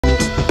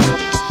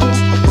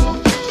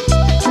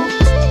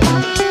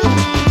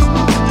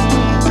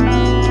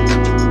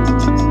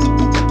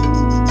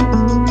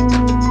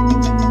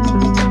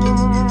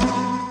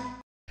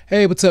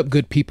Hey, what's up,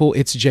 good people?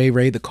 It's Jay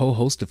Ray, the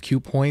co-host of Q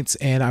Points,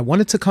 and I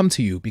wanted to come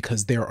to you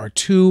because there are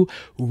two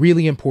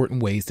really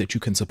important ways that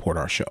you can support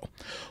our show.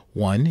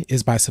 One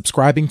is by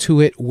subscribing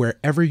to it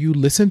wherever you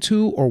listen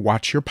to or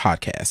watch your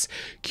podcasts.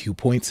 Q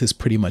Points is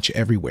pretty much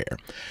everywhere.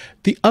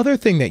 The other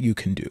thing that you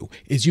can do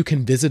is you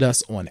can visit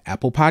us on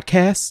Apple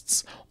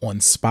Podcasts, on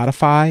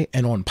Spotify,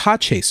 and on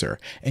Podchaser,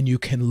 and you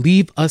can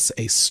leave us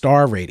a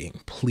star rating.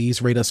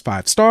 Please rate us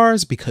 5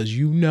 stars because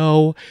you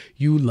know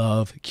you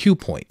love Q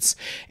Points.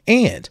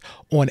 And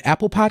on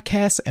Apple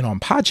Podcasts and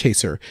on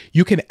Podchaser,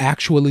 you can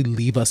actually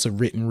leave us a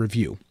written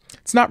review.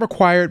 It's not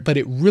required, but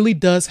it really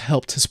does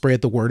help to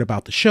spread the word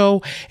about the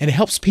show, and it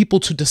helps people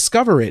to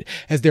discover it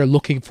as they're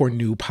looking for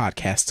new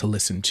podcasts to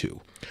listen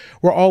to.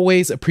 We're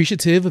always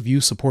appreciative of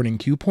you supporting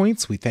Q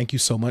Points. We thank you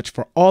so much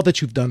for all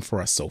that you've done for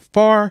us so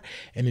far,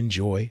 and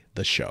enjoy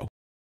the show.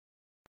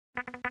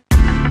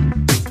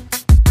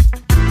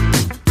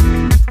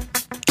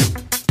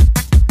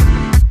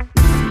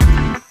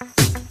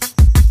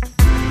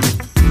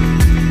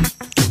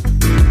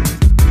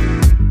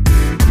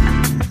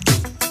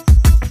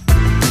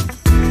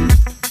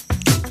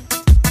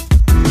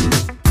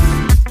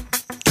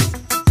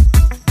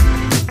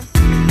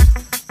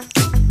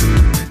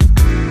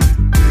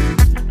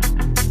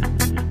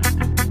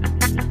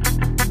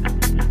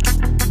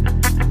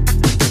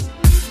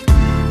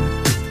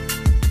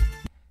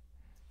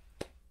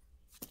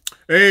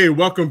 Hey,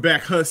 welcome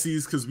back,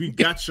 hussies, because we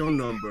got your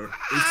number.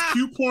 It's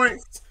Q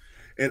Points,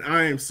 and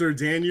I am Sir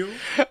Daniel.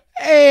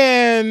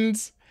 And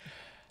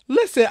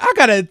listen,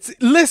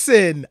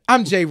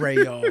 I'm Jay Ray,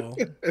 y'all.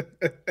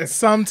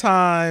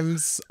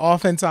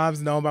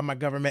 Oftentimes known by my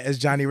government as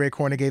Johnny Ray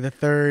Cornegay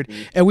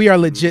III. And we are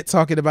legit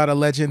talking about a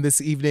legend this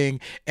evening.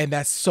 And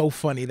that's so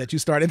funny that you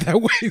started that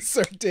way,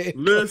 Sir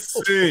Daniel.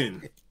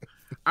 Listen,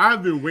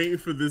 I've been waiting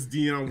for this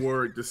Dionne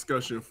Warwick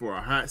discussion for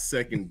a hot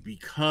second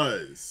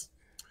because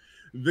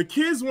the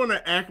kids want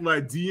to act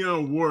like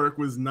Dionne Warwick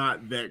was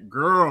not that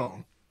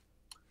girl.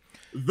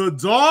 The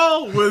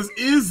doll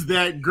is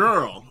that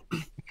girl.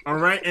 All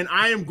right. And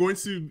I am going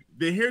to,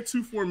 the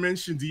heretofore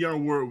mentioned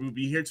Dionne Warwick will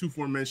be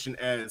heretofore mentioned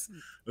as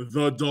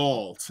the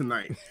doll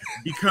tonight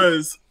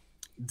because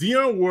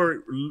Dionne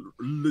Warwick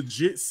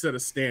legit set a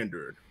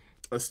standard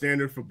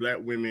for Black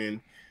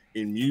women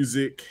in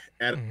music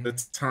at a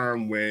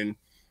time when,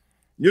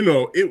 you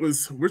know,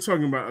 we're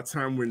talking about a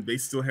time when they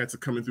still had to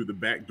come in through the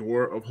back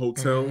door of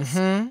hotels.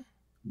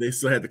 They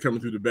still had to come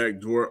in through the back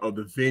door of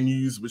the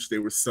venues, which they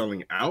were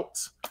selling out.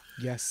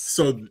 Yes.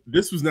 So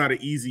this was not an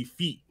easy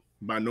feat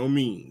by no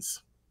means.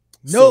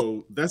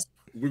 Nope. So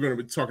we're going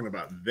to be talking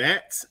about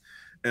that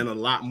and a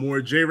lot more.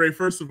 J Ray,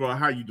 first of all,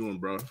 how you doing,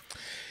 bro?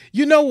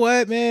 You know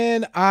what,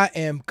 man? I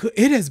am good.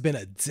 It has been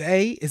a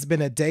day. It's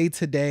been a day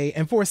today.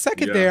 And for a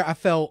second there, I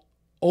felt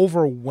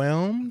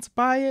overwhelmed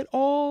by it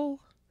all.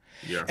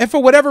 Yeah. And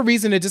for whatever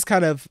reason, it just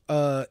kind of,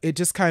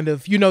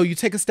 you know, you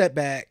take a step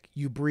back,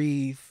 you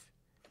breathe,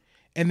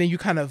 and then you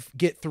kind of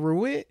get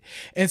through it.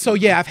 And so,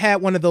 yeah, I've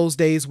had one of those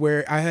days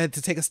where I had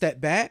to take a step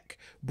back,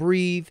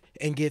 breathe,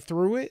 and get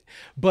through it.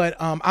 But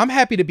I'm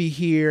happy to be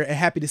here and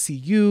happy to see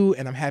you,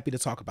 and I'm happy to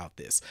talk about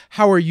this.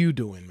 How are you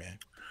doing, man?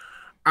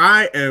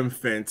 I am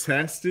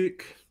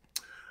fantastic.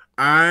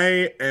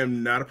 I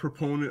am not a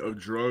proponent of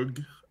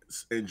drugs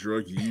and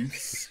drug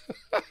use.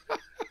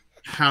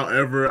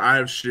 However, I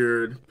have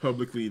shared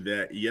publicly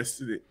that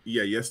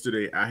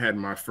yesterday I had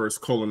my first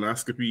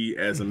colonoscopy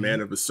as a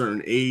man of a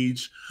certain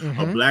age,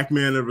 a Black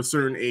man of a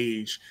certain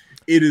age.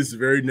 It is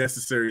very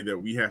necessary that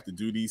we have to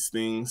do these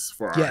things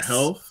for our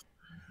health.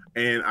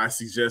 And I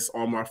suggest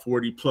all my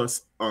 40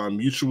 plus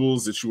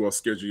mutuals that you all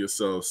schedule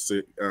yourselves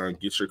to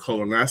get your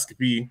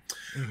colonoscopy.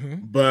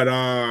 But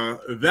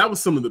that was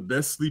some of the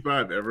best sleep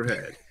I've ever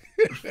had.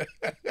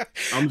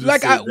 I'm just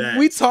like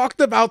we talked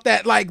about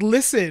that. Like,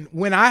 listen,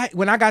 when I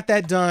got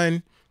that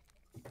done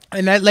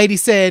and that lady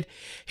said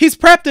he's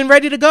prepped and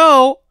ready to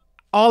go,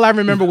 all I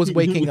remember was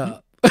waking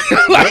up.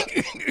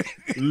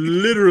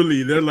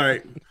 Literally, they're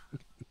like,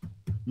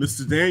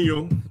 Mr.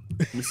 Daniel,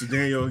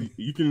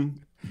 you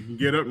can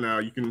get up now.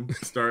 You can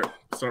start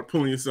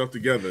pulling yourself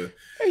together.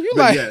 And you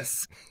like,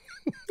 yes.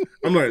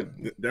 I'm like,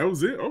 that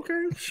was it?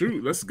 Okay,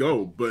 shoot, let's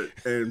go.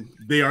 And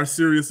they are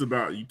serious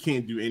about you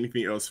can't do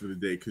anything else for the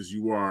day because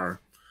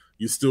you're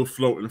still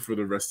floating for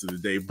the rest of the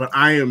day. But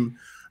I'm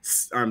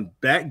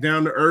back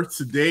down to earth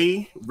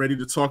today, ready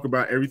to talk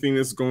about everything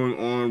that's going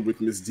on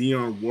with Miss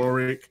Dionne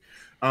Warwick.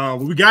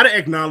 We got to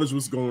acknowledge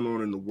what's going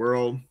on in the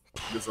world.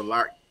 There's a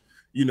lot,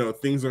 you know,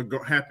 things are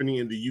happening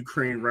in the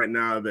Ukraine right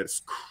now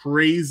that's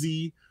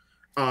crazy.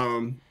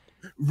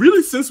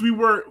 Really, since we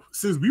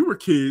were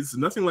kids,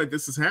 nothing like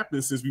this has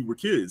happened since we were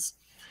kids.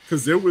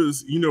 Because there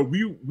was, you know,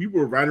 we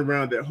were right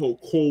around that whole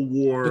Cold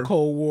War. The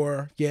Cold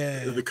War,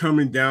 yeah. The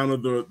coming down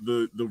of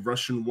the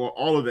Russian War,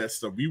 all of that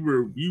stuff. We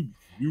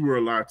were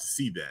allowed to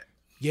see that.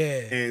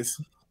 Yeah.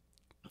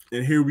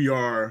 And here we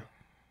are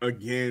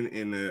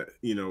again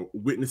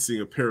witnessing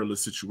a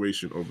perilous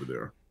situation over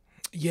there.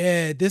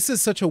 Yeah, this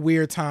is such a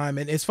weird time.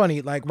 And it's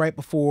funny, like right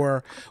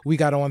before we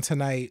got on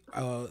tonight,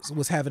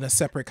 was having a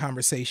separate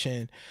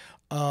conversation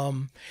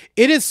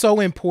It is so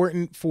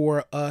important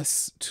for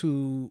us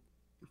to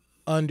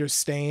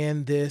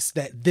understand this,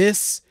 that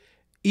this,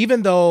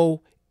 even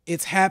though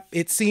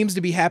it seems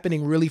to be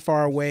happening really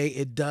far away,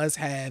 it does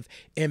have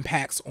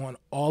impacts on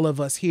all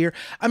of us here.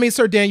 I mean,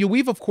 Sir Daniel,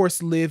 we've of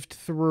course lived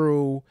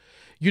through,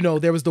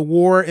 there was the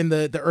war in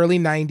the early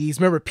 90s.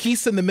 Remember,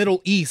 Peace in the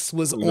Middle East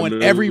was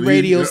on every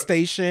radio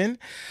station.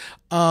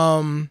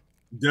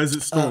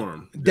 Desert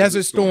Storm.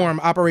 Desert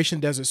Storm, Operation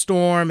Desert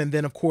Storm. And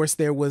then, of course,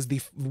 there was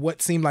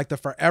what seemed like the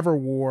forever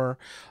war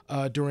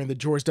during the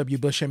George W.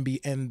 Bush and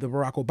the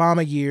Barack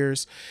Obama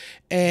years.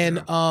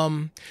 And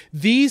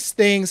these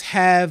things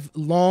have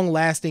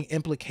long-lasting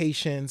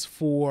implications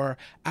for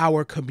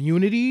our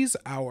communities,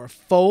 our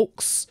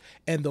folks,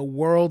 and the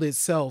world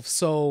itself.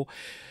 So,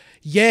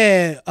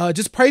 yeah,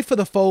 just pray for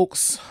the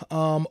folks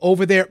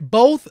over there,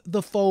 both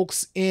the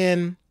folks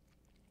in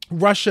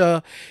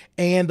Russia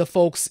and the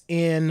folks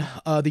in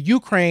the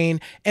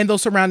Ukraine and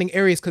those surrounding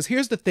areas. Because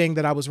here's the thing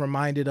that I was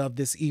reminded of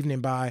this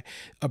evening by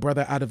a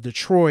brother out of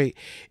Detroit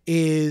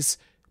is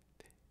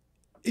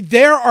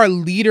there are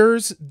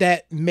leaders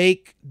that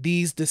make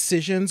these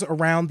decisions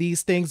around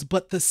these things,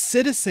 but the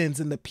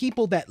citizens and the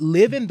people that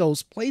live in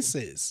those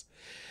places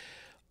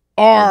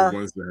are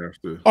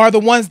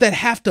the ones that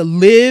have to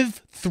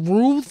live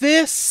through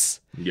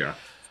this. Yeah.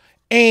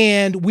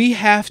 And we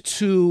have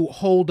to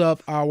hold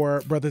up our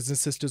brothers and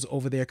sisters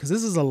over there because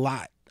this is a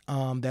lot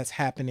that's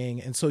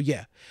happening. And so,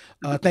 yeah,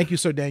 thank you,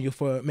 Sir Daniel,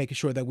 for making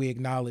sure that we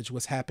acknowledge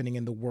what's happening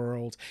in the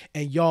world.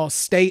 And y'all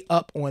stay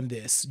up on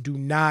this. Do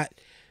not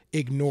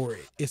ignore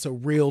it. It's a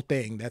real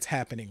thing that's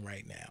happening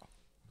right now.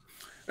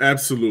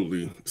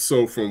 Absolutely.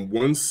 So from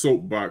one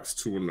soapbox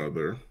to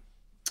another,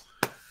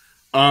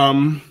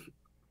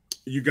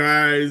 you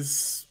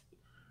guys,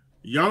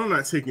 y'all are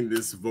not taking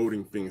this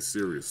voting thing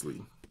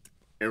seriously.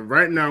 And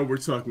right now we're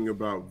talking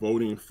about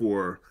voting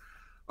for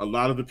a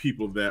lot of the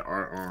people that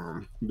are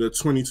on the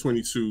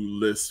 2022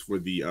 list for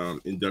the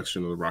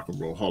induction of the Rock and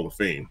Roll Hall of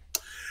Fame.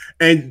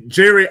 And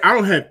J-Ray, I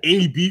don't have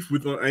any beef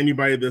with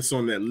anybody that's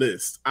on that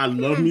list. I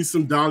love me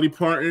some Dolly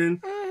Parton.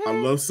 I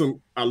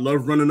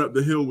love Running Up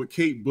the Hill with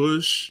Kate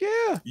Bush.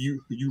 Yeah.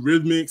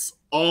 Eurythmics,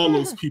 all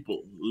those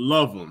people,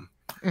 love them.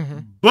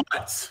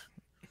 But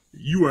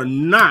you are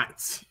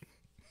not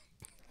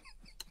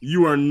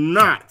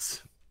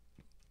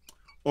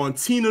on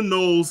Tina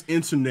Knowles'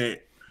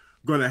 internet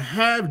gonna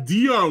have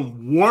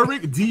Dionne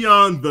Warwick,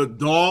 Dionne the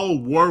Doll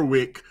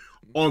Warwick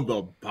on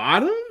the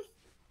bottom?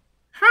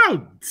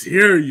 How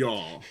dare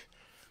y'all?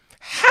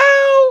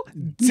 How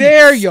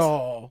dare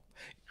y'all?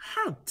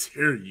 How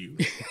dare you?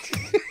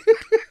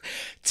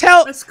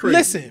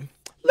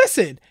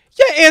 Listen,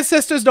 your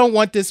ancestors don't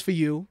want this for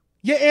you.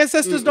 Your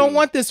ancestors don't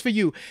want this for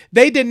you.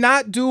 They did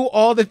not do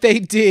all that they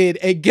did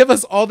and give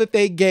us all that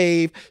they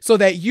gave so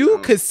that you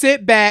could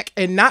sit back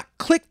and not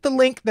click the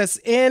link that's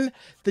in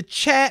the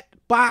chat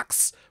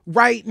box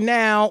right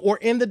now or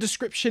in the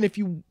description if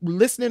you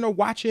listening or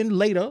watching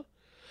later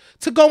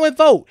to go and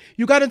vote.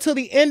 You got until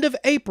the end of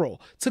April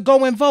to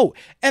go and vote.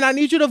 And I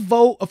need you to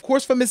vote, of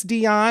course, for Miss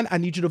Dionne. I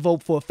need you to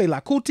vote for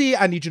Fela Kuti.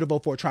 I need you to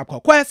vote for A Tribe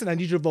Called Quest. And I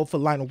need you to vote for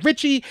Lionel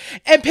Richie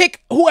and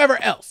pick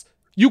whoever else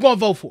you're going to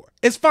vote for.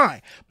 It's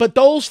fine. But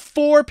those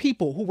 4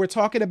 people who we're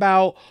talking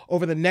about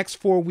over the next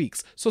 4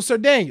 weeks. So, Sir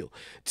Daniel,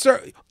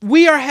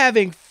 we are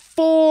having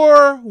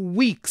 4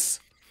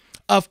 weeks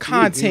of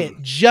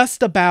content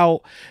just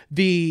about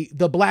the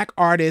Black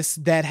artists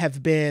that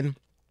have been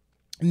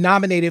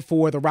nominated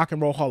for the Rock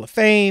and Roll Hall of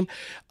Fame.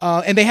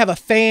 And they have a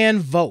fan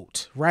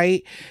vote,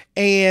 right?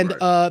 And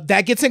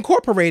that gets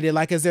incorporated,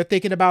 like as they're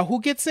thinking about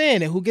who gets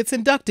in and who gets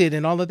inducted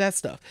and all of that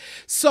stuff.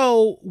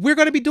 So we're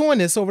going to be doing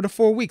this over the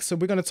 4 weeks. So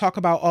we're going to talk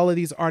about all of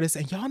these artists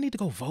and y'all need to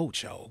go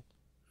vote, yo.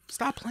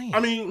 Stop playing. I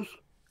mean,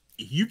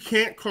 you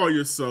can't call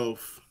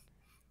yourself,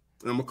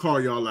 and I'm going to call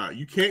y'all out.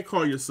 You can't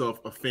call yourself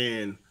a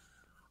fan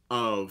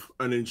of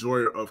an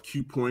enjoyer of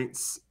Q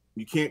Points.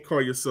 You can't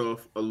call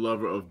yourself a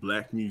lover of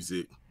Black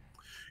music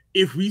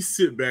if we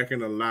sit back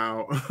and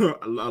allow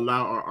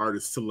our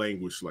artists to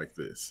languish like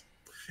this.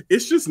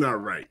 It's just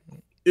not right.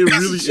 It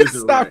really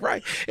isn't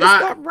right. It's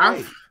not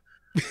right.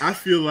 I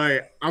feel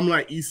like I'm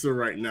like Issa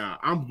right now.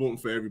 I'm voting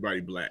for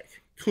everybody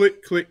Black.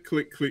 Click, click,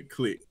 click, click,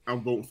 click.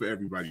 I'm voting for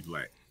everybody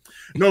Black.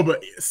 No,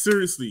 but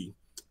seriously,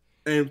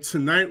 and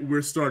tonight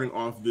we're starting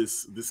off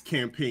this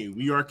campaign.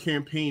 We are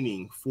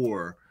campaigning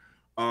for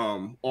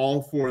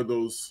all 4 of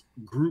those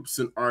groups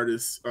and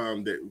artists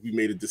that we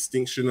made a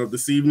distinction of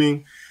this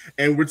evening.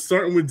 And we're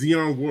starting with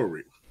Dionne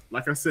Warwick.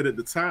 Like I said at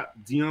the top,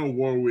 Dionne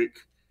Warwick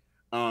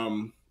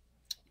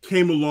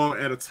came along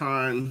at a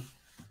time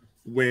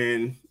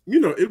when,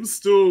 it was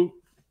still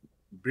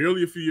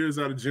barely a few years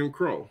out of Jim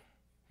Crow.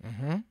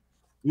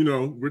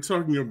 We're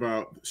talking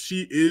about,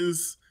 she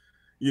is,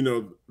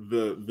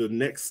 the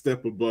next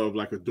step above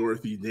like a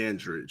Dorothy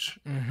Dandridge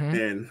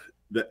and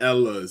the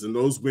Ellas and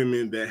those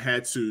women that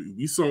had to,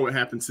 we saw what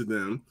happened to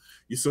them.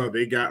 You saw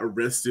they got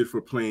arrested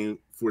for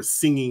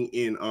singing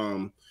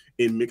in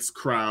mixed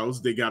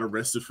crowds. They got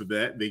arrested for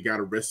that. They got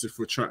arrested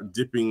for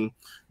dipping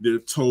their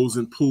toes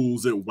in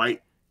pools at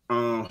white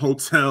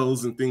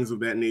hotels and things of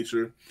that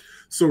nature.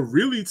 So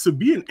really, to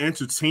be an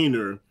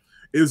entertainer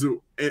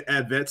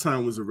at that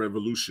time was a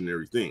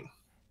revolutionary thing.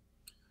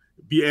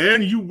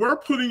 And you were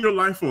putting your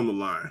life on the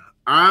line.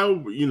 I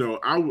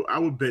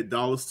would bet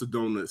dollars to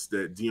donuts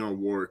that Dionne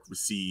Warwick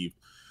received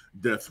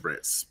death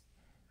threats,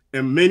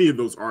 and many of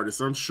those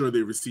artists, I'm sure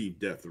they received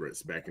death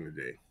threats back in the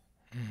day.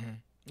 Mm-hmm.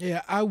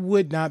 Yeah, I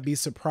would not be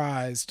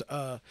surprised.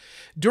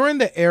 During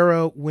the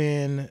era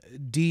when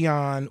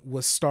Dionne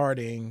was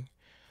starting,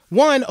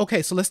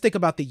 okay, so let's think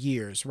about the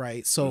years,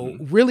 right? So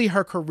really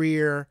her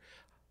career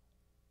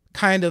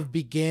kind of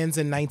begins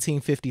in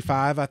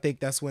 1955. I think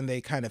that's when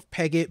they kind of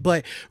peg it.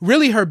 But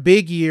really her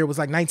big year was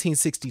like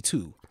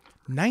 1962.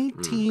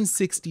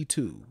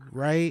 1962,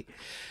 right?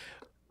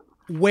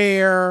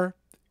 Where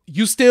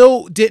you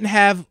still didn't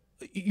have,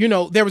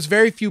 there was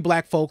very few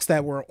black folks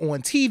that were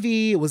on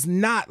TV. It was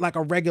not like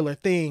a regular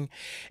thing.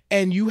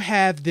 And you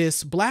have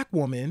this black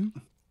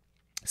woman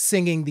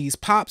singing these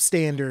pop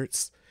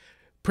standards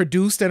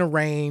produced and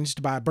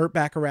arranged by Burt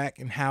Bacharach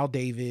and Hal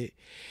David.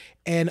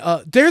 And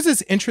there's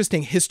this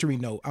interesting history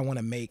note I want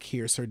to make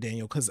here, Sir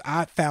Daniel, because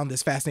I found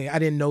this fascinating. I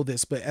didn't know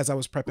this, but as I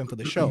was prepping for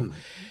the show.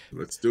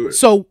 Let's do it.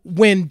 So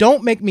when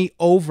Don't Make Me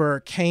Over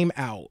came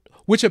out,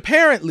 which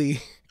apparently,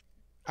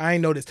 I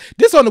ain't noticed,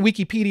 this on the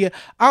Wikipedia,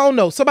 I don't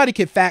know, somebody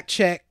could fact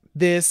check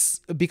this,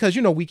 because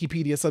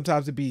Wikipedia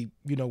sometimes it'd be,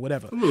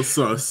 whatever. A little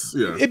sus,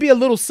 yeah. It'd be a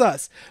little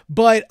sus.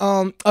 But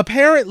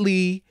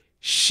apparently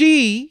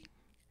she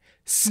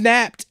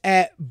snapped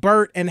at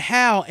Burt and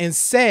Hal and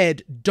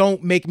said,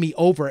 "Don't make me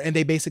over," and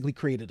they basically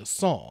created a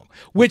song,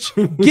 which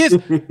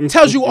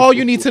tells you all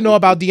you need to know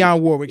about Dionne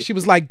Warwick. She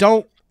was like,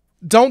 don't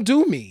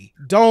do me.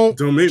 Don't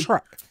try.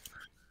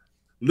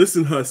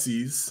 Listen,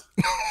 hussies,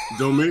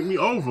 don't make me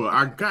over.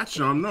 I got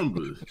y'all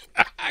numbers.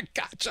 I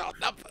got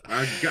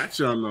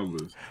y'all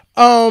numbers.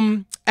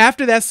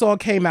 After that song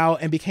came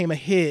out and became a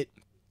hit,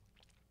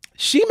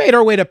 she made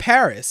her way to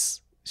Paris.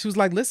 She was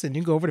like, listen,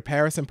 you can go over to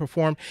Paris and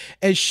perform.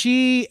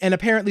 And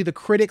apparently the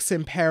critics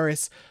in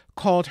Paris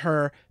called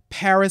her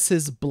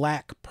Paris's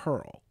Black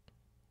Pearl.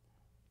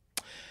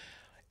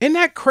 Isn't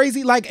that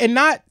crazy? Like, and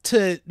not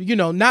the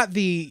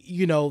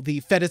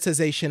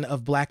fetishization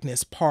of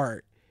blackness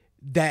part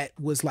that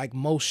was like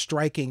most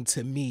striking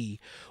to me.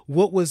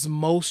 What was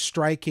most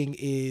striking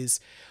is,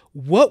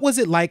 what was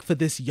it like for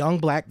this young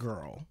black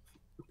girl,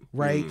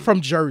 right, from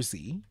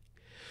Jersey,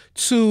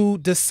 to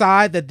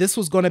decide that this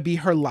was going to be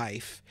her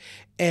life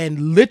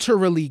and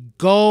literally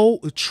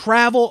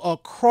travel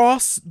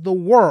across the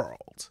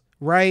world,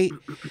 right,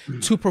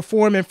 to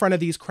perform in front of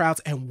these crowds,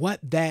 and what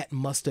that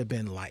must have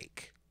been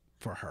like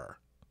for her?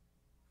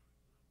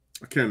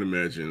 I can't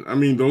imagine. I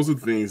mean, those are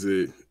things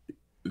that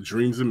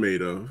dreams are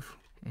made of,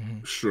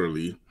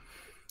 surely.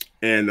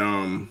 And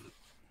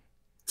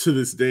to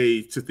this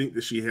day, to think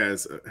that she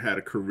has had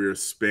a career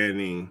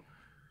spanning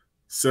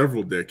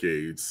several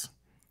decades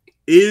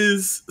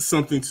is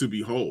something to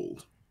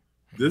behold.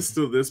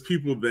 There's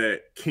people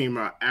that came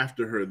out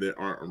after her that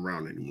aren't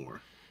around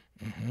anymore.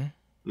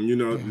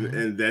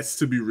 And that's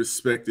to be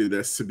respected.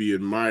 That's to be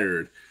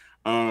admired.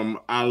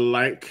 I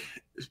like,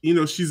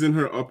 she's in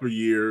her upper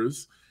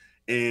years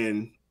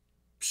and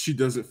she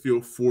doesn't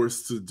feel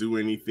forced to do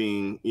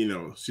anything.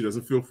 She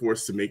doesn't feel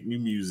forced to make new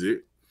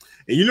music.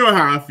 And you know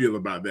how I feel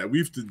about that.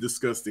 We've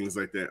discussed things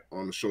like that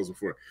on the shows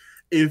before.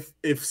 If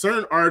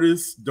certain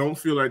artists don't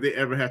feel like they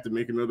ever have to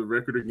make another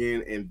record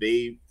again, and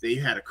they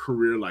had a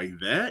career like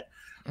that,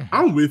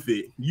 I'm with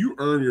it. You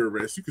earn your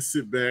rest. You can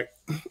sit back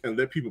and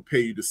let people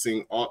pay you to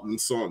sing all them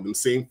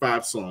same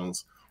 5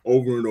 songs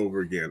over and over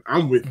again.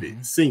 I'm with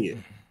it. Sing it.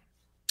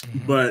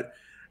 But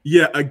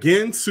yeah,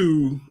 again,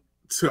 to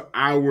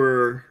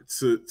the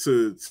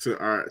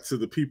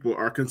people,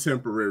 our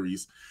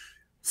contemporaries,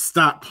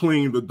 stop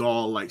playing the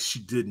doll like she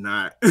did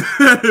not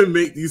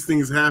make these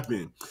things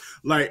happen.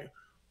 Like,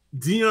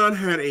 Dionne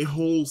had a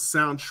whole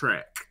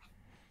soundtrack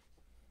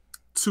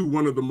to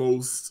one of the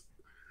most,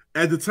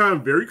 at the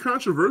time, very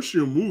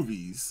controversial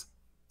movies,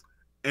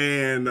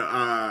 and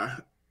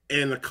a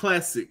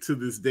classic to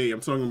this day. I'm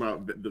talking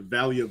about the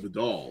Valley of the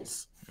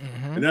Dolls,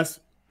 and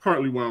that's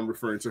partly why I'm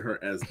referring to her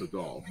as the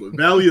doll. But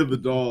Valley of the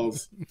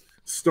Dolls,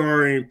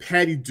 starring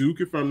Patty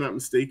Duke, if I'm not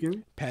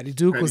mistaken. Patty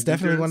Duke was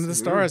definitely one of the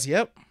stars.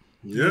 Yep.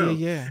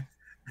 Yeah.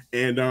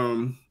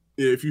 And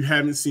if you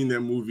haven't seen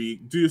that movie,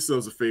 do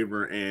yourselves a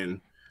favor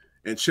and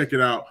check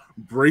it out.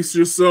 Brace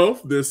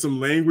yourself. There's some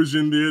language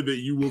in there that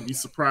you will be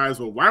surprised.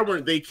 Well, why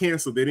weren't they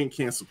canceled? They didn't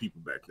cancel people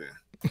back then.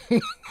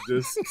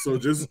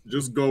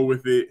 just go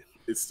with it.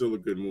 It's still a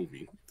good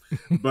movie.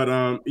 But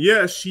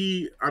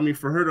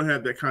for her to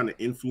have that kind of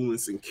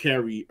influence and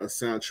carry a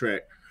soundtrack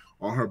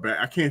on her back,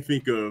 I can't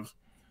think of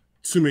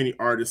too many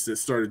artists that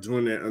started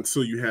doing that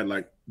until you had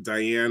like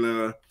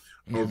Diana,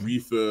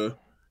 Aretha.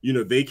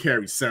 They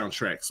carry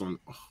soundtracks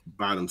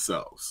by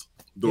themselves.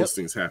 Those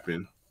things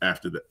happen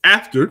after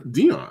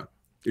Dionne.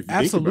 If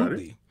you think about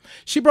it.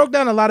 She broke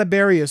down a lot of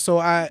barriers.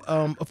 So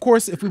of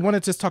course, if we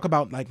wanted to just talk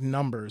about like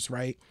numbers,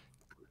 right?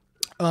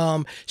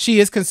 She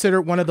is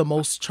considered one of the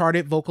most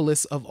charted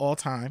vocalists of all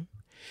time.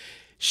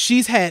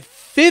 She's had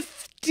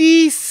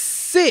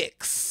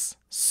 56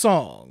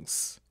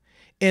 songs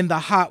in the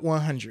Hot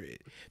 100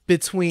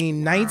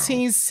 between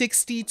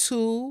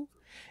 1962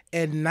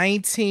 and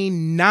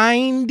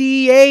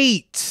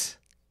 1998.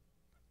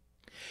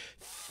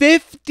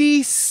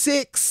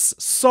 56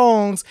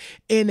 songs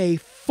in a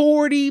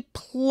 40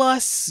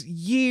 plus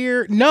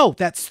year. No,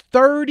 that's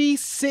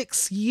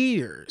 36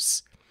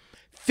 years.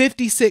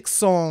 56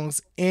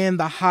 songs in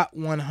the Hot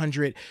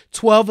 100.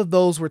 12 of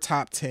those were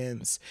top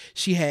 10s.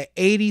 She had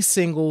 80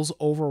 singles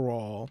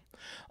overall.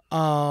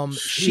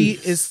 She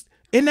is,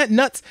 isn't that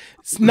nuts?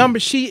 Number,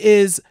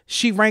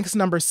 she ranks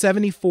number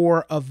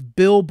 74 of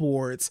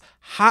Billboard's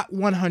Hot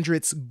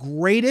 100's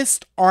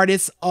greatest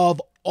artists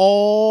of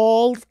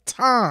all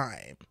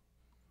time.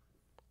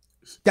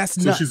 That's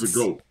nuts. So she's a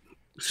GOAT.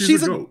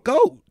 She's a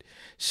GOAT.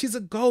 She's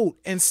a GOAT.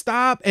 And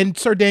stop. And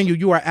Sir Daniel,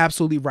 you are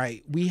absolutely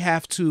right. We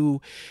have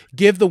to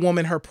give the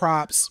woman her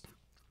props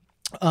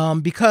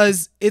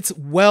because it's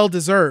well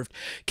deserved.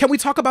 Can we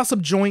talk about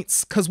some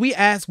joints? Because we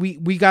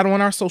got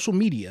on our social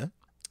media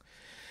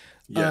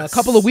a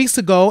couple of weeks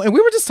ago, and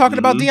we were just talking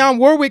about Dionne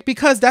Warwick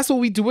because that's what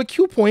we do at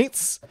Q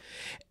Points.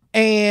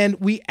 And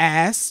we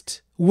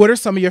asked, what are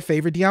some of your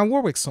favorite Dionne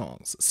Warwick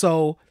songs?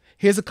 So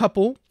here's a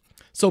couple.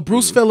 So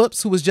Bruce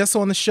Phillips, who was just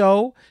on the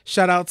show,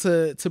 shout out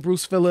to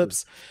Bruce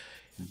Phillips.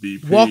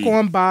 BP. Walk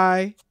On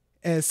By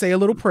and Say a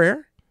Little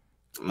Prayer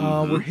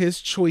were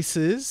his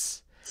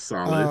choices.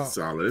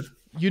 Solid.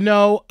 You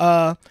know,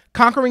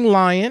 Conquering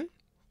Lion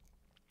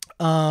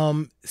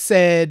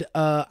said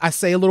I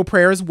Say a Little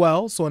Prayer as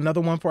well. So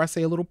another one for I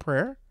Say a Little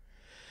Prayer.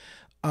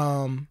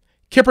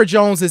 Kipper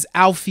Jones is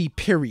Alfie,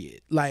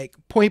 period. Like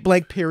point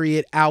blank,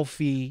 period,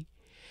 Alfie.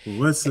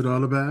 What's it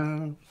all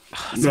about?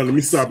 No, let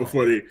me stop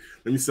before they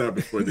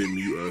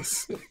mute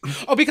us.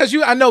 Oh, because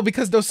I know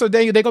because so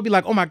Daniel, they're gonna be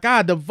like, oh my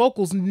God, the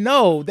vocals.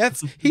 No,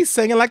 he's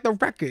singing like the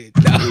record.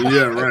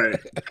 Yeah, right.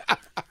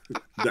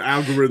 The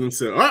algorithm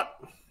said,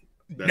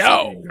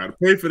 no, you gotta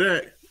pay for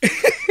that.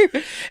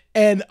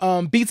 And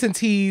Beats and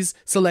Teas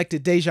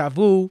selected Deja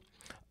Vu.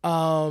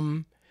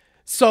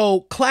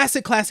 So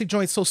classic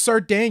joints. So Sir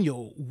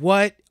Daniel,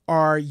 what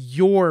are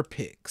your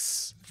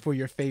picks for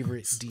your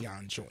favorite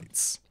Dionne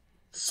joints?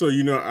 So,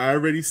 you know, I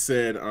already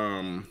said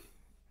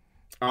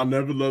I'll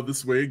Never Love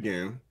This Way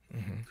Again.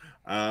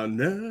 I'll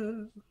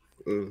never.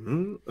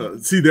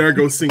 See, there I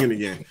go singing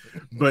again.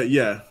 But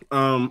yeah,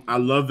 I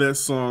love that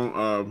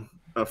song.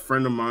 A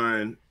friend of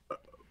mine,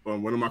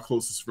 one of my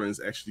closest friends,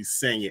 actually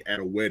sang it at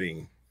a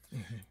wedding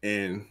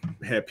and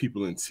had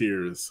people in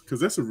tears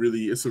because it's a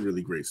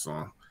really great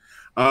song.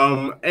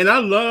 And I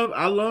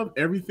love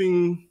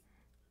everything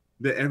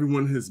that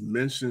everyone has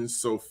mentioned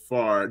so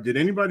far. Did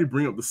anybody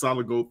bring up the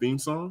Solid Gold theme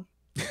song?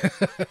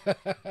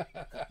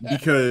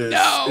 Because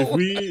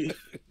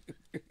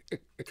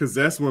because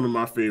that's one of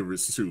my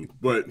favorites too,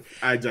 but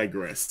I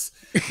digress.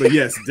 But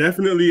yes,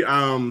 definitely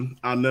I'll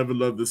Never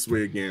Love This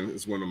Way Again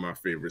is one of my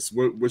favorites.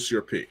 What's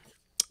your pick?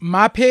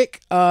 My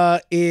pick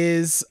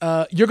is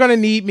You're Gonna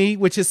Need Me,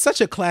 which is such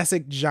a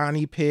classic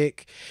Johnny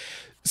pick.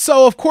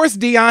 So of course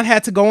Dionne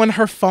had to go in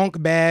her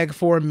funk bag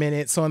for a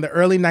minute. So in the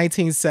early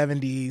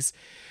 1970s,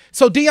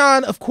 so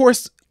Dionne, of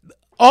course,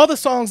 all the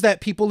songs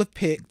that people have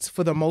picked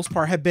for the most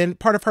part have been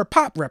part of her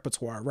pop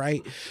repertoire,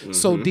 right?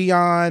 So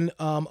Dionne,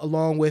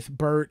 along with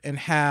Bert and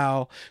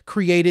Hal,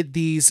 created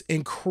these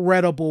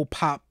incredible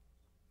pop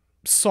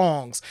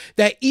songs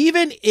that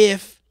even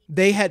if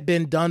they had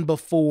been done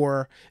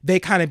before, they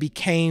kind of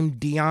became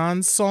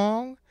Dionne's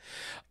song.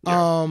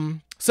 Yeah.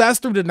 So that's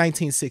through the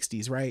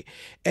 1960s, right?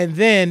 And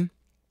then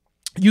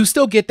you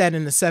still get that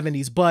in the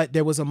 70s, but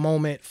there was a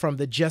moment from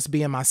the Just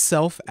Being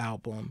Myself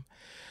album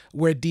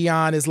where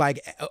Dionne is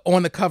like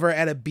on the cover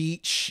at a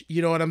beach,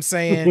 you know what I'm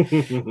saying?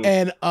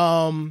 And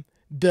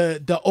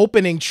the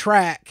opening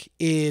track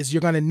is You're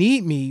Gonna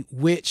Need Me,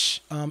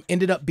 which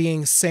ended up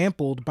being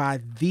sampled by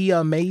the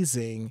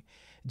amazing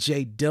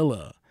Jay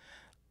Dilla.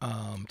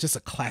 Just a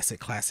classic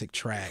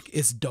track.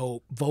 It's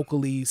dope,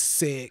 vocally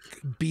sick,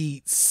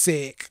 beat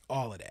sick,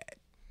 all of that.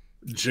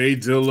 Jay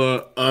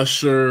Dilla,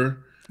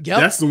 Usher. Yep.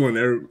 That's the one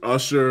there.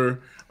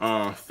 Usher,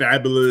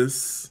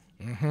 Fabulous.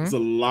 It's a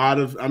lot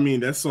of,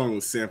 that song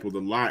was sampled a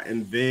lot.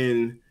 And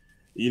then,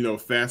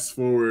 fast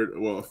forward,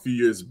 a few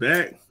years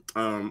back,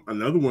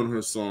 another one of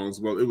her songs,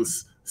 it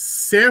was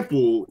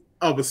sample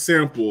of a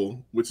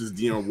sample, which is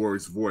Dionne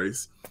Warwick's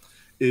voice,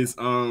 is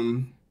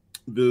the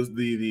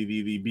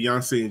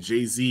Beyonce and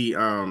Jay-Z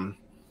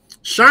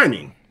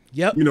Shining.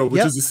 Yep.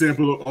 Which is a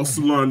sample of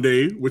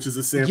Osalande, which is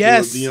a sample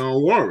of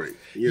Dionne Warwick.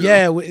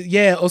 Yeah,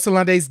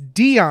 Osalande's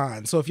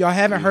Dionne. So if y'all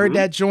haven't heard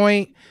that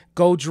joint,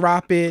 go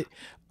drop it.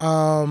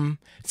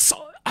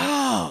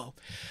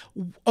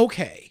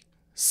 Okay.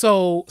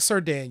 So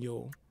Sir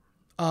Daniel,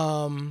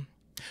 Dionne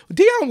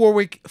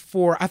Warwick,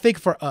 I think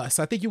for us,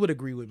 I think you would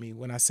agree with me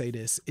when I say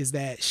this, is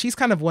that she's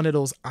kind of one of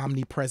those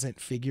omnipresent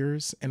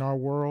figures in our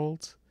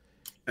world.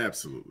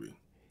 Absolutely.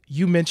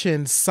 You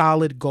mentioned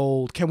Solid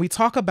Gold. Can we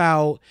talk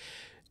about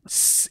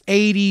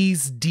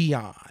 80s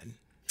Dionne?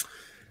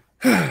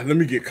 Let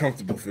me get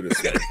comfortable for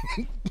this.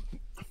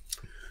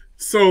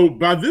 So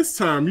by this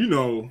time,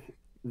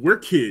 we're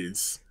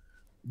kids,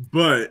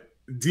 but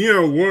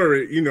Dionne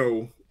Warwick,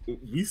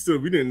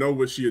 we didn't know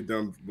what she had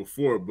done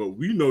before, but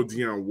we know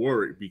Dionne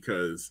Warwick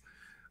because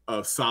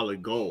of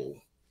Solid Gold.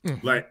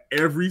 Mm-hmm. Like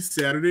every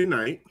Saturday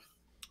night,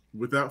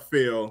 without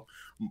fail,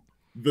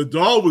 the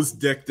doll was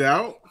decked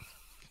out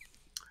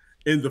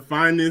in the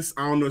finest.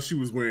 I don't know, she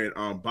was wearing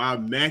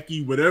Bob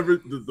Mackie, whatever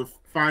the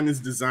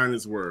finest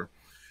designers were.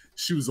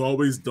 She was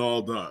always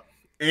dolled up.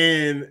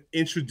 And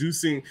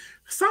introducing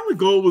Solid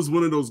Gold was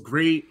one of those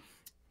great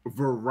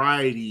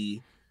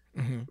variety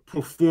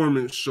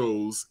performance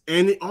shows,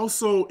 and it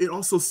also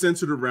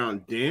centered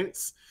around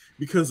dance,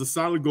 because the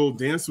Solid Gold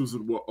dancers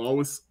will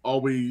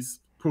always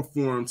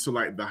perform to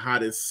like the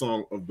hottest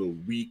song of the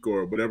week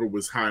or whatever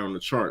was high on the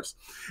charts.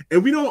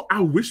 And I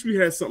wish we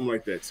had something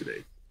like that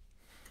today.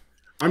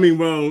 I mean,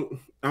 well,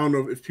 I don't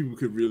know if people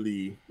could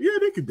really,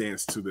 they could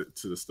dance to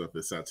the stuff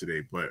that's out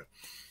today, but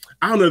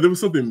I don't know. There was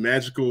something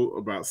magical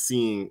about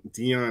seeing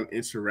Dionne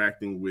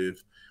interacting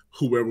with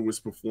whoever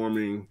was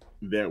performing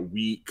that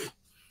week,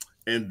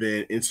 and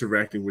then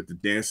interacting with the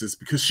dancers,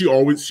 because she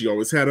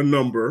always had a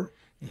number.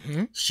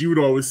 Mm-hmm. She would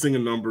always sing a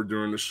number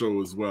during the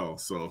show as well.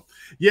 So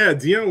yeah,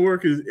 Dionne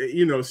Warwick is,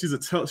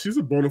 she's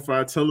a bona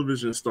fide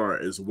television star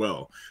as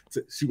well.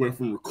 She went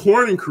from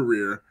recording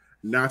career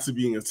not to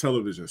being a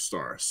television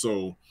star.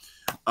 So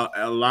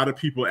a lot of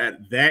people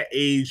at that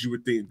age, you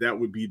would think that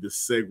would be the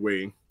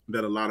segue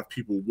that a lot of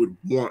people would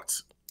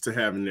want to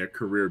have in their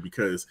career,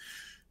 because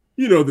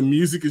the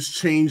music is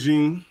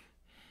changing.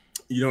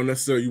 You don't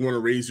necessarily want to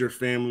raise your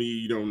family.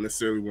 You don't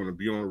necessarily want to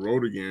be on the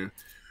road again.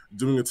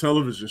 Doing a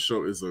television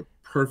show is a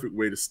perfect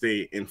way to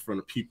stay in front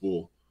of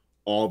people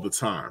all the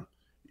time.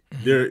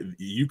 Mm-hmm.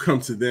 You come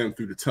to them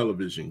through the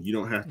television. You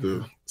don't have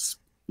to,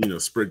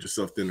 spread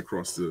yourself thin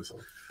across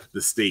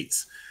the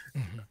states.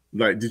 Mm-hmm.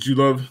 Like, did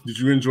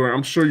you enjoy?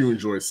 I'm sure you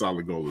enjoyed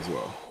Solid Gold as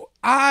well.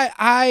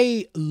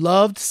 I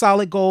loved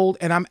Solid Gold,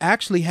 and I'm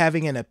actually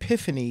having an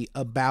epiphany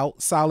about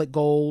Solid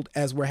Gold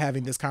as we're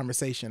having this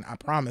conversation. I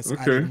promise.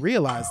 Okay. I didn't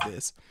realize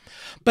this.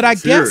 But I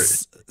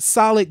guess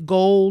Solid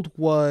Gold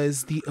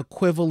was the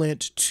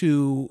equivalent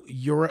to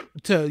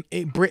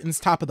Britain's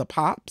Top of the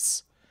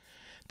Pops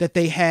that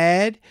they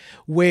had,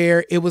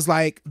 where it was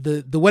like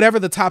the whatever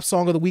the top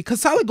song of the week,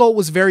 because Solid Gold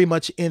was very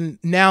much in,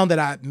 now that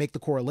I make the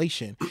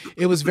correlation,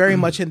 it was very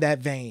much in that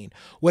vein.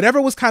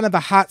 Whatever was kind of the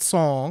hot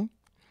song,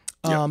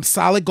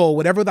 Solid Gold,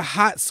 whatever the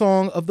hot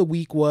song of the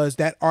week was,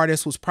 that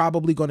artist was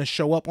probably going to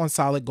show up on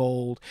Solid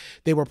Gold.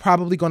 They were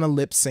probably going to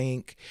lip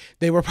sync.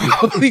 They were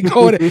probably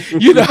going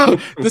to,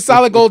 the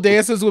Solid Gold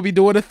dancers would be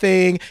doing a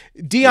thing.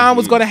 Dionne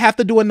was going to have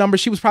to do a number.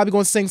 She was probably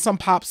going to sing some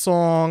pop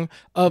song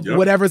of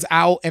whatever's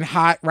out and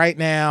hot right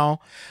now,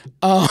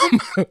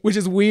 which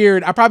is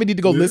weird. I probably need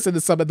to go listen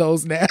to some of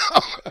those now.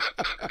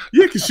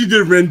 Yeah, because she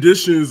did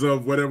renditions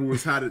of whatever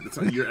was hot at the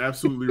time. You're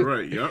absolutely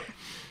right. Yep.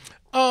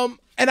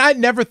 And I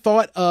never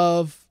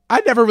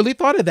really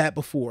thought of that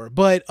before,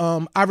 but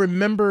I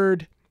remember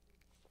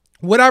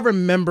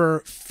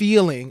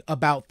feeling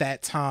about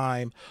that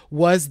time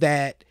was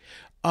that,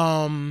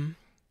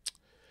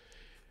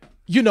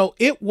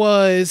 it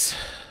was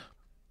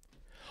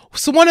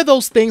one of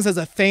those things as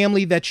a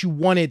family that you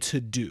wanted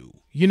to do.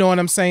 You know what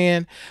I'm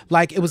saying?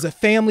 Like, it was a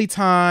family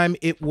time.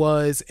 It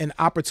was an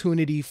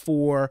opportunity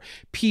for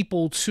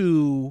people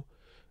to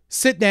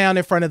sit down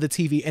in front of the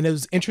TV. And it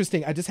was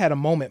interesting. I just had a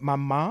moment. My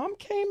mom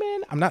came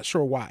in. I'm not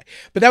sure why,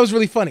 but that was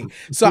really funny.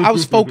 So I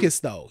was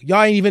focused though.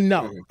 Y'all ain't even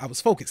know I was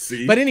focused.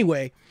 See? But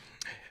anyway,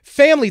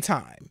 family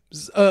time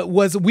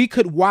was, we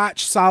could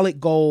watch Solid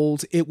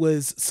Gold. It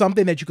was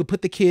something that you could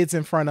put the kids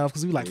in front of,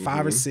 because we were like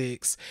 5 or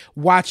 6,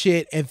 watch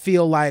it and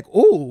feel like,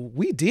 oh,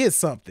 we did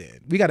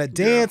something. We got a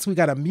dance. We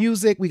got a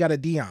music. We got a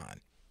Dionne.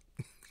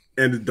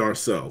 And a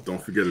Darcel.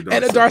 Don't forget a Darcel.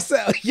 And a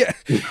Darcel, yeah.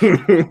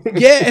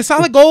 Yeah, and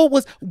Solid Gold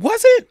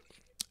wasn't,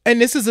 and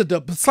this is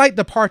a slight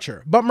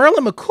departure, but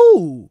Marilyn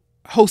McCool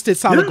hosted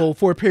Solid Gold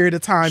for a period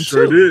of time,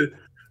 sure too. Did.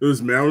 It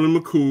was Marilyn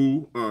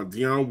McCool,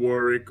 Dionne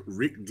Warwick,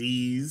 Rick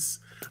Dees.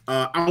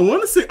 I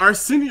want to say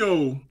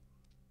Arsenio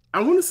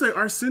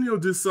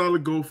did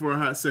Solid Gold for a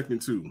hot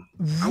second too.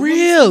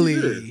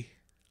 Really?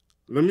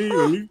 Let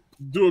me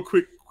do a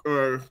quick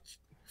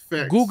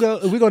fact.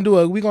 Google. We're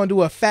gonna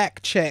do a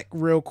fact check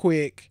real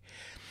quick.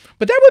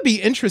 But that would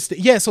be interesting.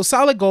 Yeah, so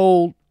Solid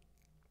Gold.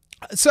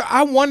 So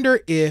I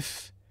wonder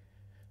if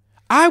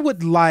I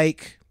would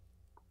like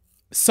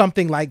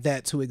something like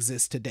that to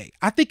exist today.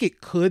 I think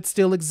it could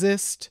still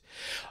exist,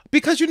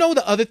 because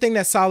the other thing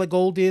that Solid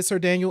Gold did, Sir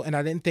Daniel, and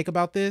I didn't think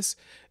about this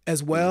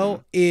as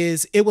well,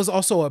 is it was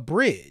also a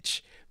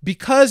bridge,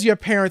 because your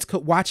parents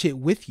could watch it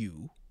with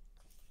you.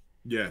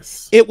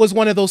 Yes. It was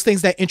one of those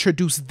things that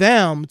introduced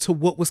them to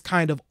what was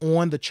kind of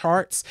on the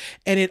charts.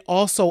 And it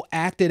also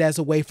acted as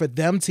a way for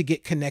them to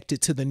get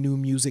connected to the new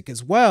music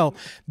as well.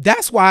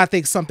 That's why I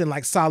think something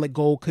like Solid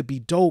Gold could be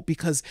dope,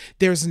 because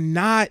there's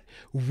not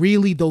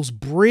really those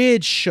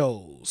bridge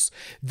shows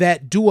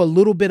that do a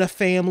little bit of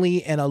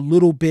family and a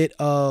little bit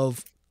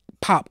of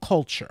pop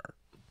culture.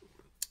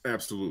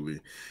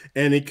 Absolutely.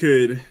 And it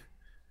could,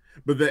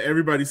 but that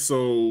everybody's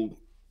so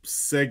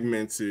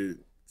segregated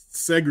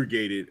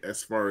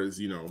as far as,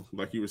 you know,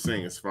 like you were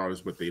saying, as far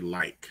as what they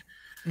like.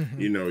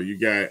 You know, you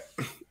got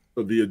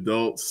the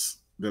adults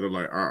that are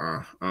like,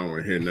 I don't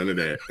want to hear none of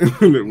that,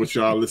 what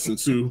y'all listen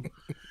to.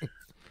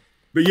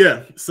 But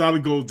yeah,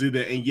 Solid Gold did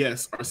that. And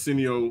yes,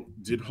 Arsenio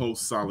did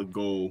host Solid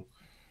Gold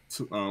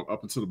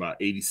up until about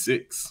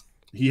 86.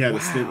 He had a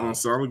stint on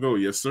Solid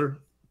Gold. Yes, sir.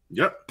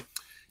 Yep.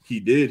 He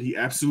did. He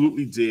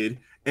absolutely did.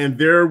 And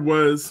there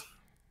was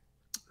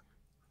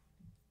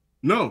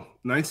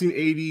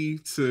 1980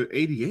 to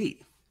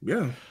 88.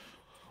 Yeah.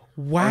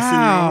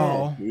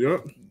 Wow. Arsenio,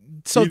 yep.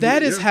 So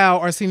that is how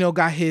Arsenio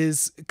got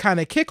his kind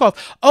of kickoff.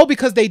 Oh,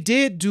 because they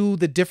did do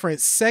the different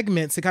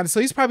segments. So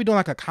he's probably doing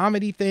like a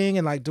comedy thing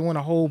and like doing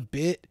a whole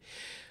bit.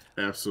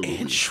 Absolutely.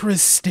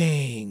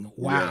 Interesting.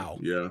 Wow.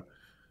 Yeah.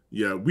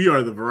 We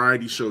are the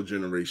variety show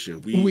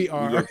generation. We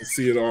are. We love to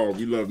see it all.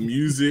 We love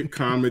music,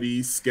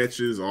 comedy,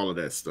 sketches, all of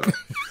that stuff.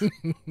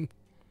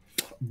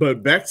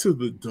 But back to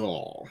the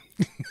doll.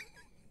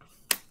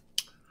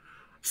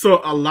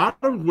 So a lot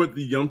of what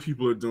the young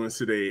people are doing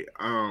today,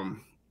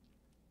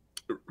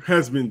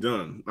 has been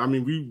done. I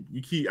mean, we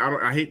keep.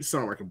 I hate to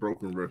sound like a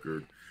broken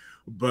record,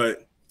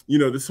 but you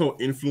know, this whole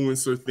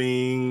influencer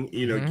thing.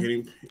 You know,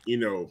 getting, you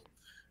know,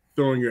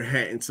 throwing your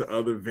hat into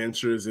other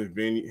ventures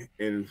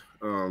and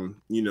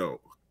you know,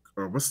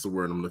 what's the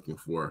word I'm looking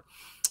for?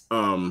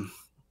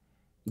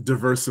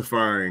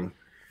 Diversifying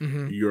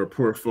your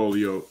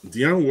portfolio.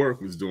 Dionne Warwick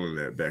was doing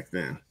that back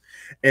then,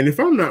 and if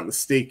I'm not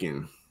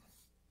mistaken,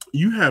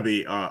 you have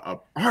a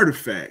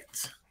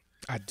artifact.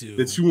 I do.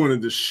 That you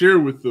wanted to share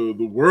with the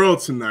world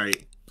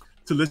tonight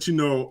to let you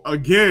know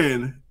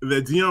again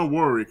that Dionne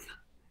Warwick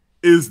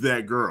is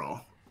that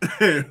girl.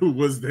 Who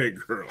was that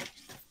girl?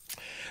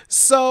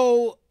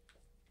 So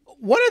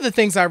one of the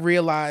things I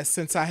realized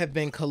since I have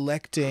been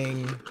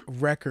collecting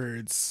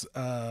records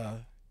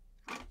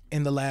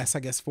in the last, I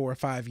guess, 4 or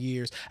 5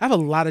 years, I have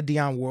a lot of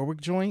Dionne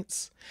Warwick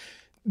joints.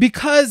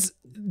 Because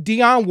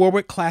Dionne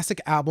Warwick classic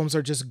albums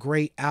are just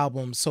great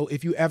albums. So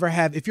if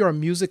you're a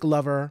music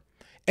lover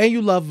and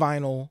you love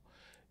vinyl,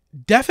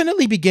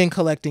 definitely begin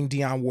collecting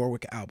Dionne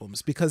Warwick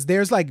albums because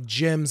there's like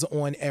gems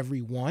on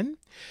every one.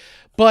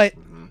 But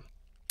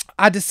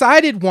I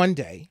decided one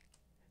day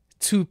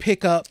to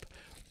pick up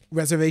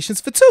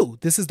Reservations for Two.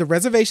 This is the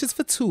Reservations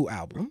for Two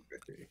album.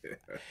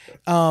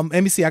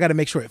 Let me see. I got to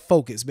make sure it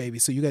focus, baby.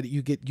 So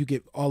you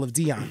get all of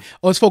Dionne.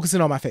 Oh, it's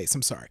focusing on my face.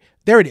 I'm sorry.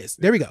 There it is.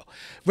 There we go.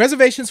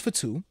 Reservations for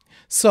Two.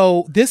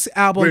 So this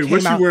album came out.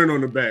 What's she wearing on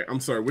the back? I'm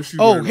sorry. What's she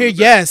wearing? Oh, here,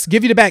 yes.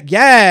 Give you the back.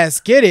 Yes.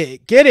 Get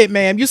it,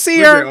 ma'am. You see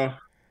her?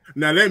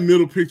 Now that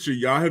middle picture,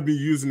 y'all have been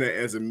using that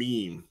as a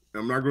meme.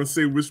 I'm not going to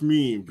say which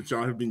meme, but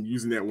y'all have been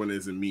using that one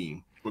as a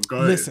meme. But go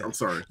ahead. I'm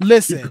sorry.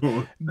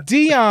 Listen,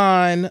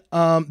 Dionne,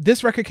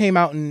 this record came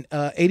out in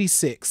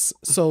 86.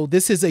 So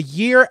this is a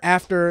year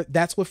after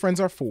That's What Friends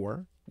Are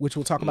For, which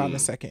we'll talk about in a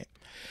second.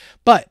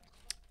 But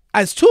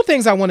as 2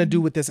 things I want to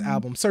do with this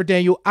album. Sir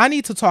Daniel, I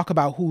need to talk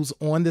about who's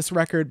on this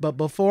record. But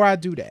before I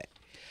do that,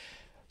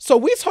 so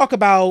we talk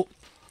about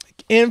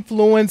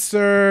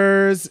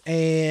influencers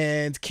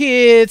and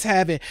kids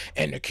and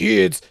the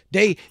kids,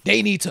 they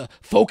need to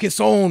focus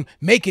on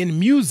making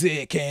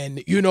music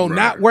and, you know,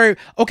 not worry.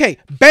 Okay,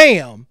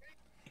 bam.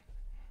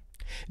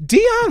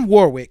 Dionne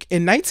Warwick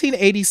in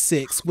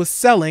 1986 was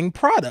selling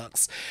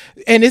products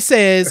and it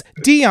says,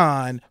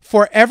 Dionne,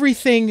 for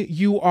everything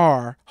you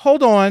are.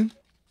 Hold on.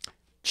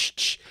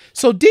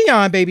 So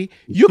Dionne, baby,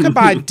 you could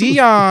buy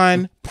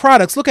Dionne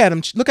products. Look at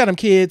them,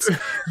 kids.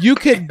 You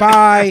could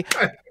buy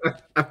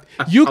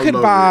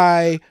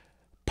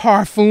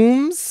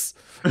parfums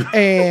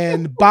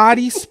and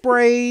body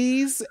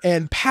sprays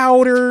and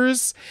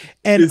powders.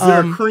 And is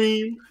there a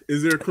cream?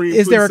 Is there a cream?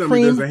 Is there a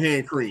cream? There's a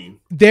hand cream.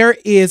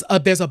 There's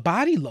a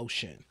body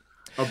lotion.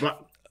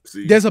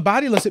 There's a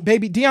body lotion,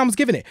 baby. Dionne was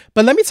giving it.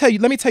 But let me tell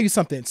you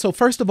something. So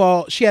first of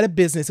all, she had a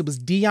business. It was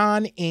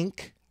Dionne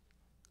Inc.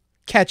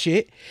 Catch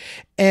it.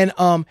 And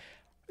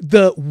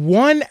the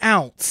 1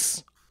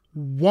 ounce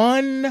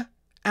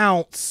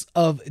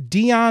of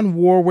Dionne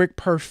Warwick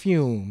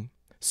perfume,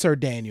 Sir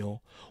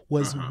Daniel,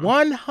 was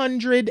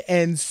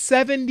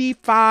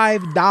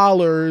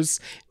 $175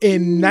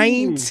 in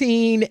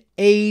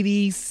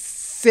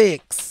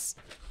 1986.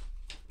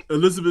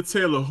 Elizabeth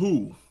Taylor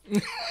who?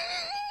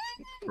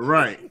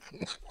 Right.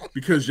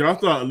 Because y'all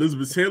thought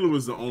Elizabeth Taylor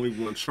was the only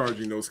one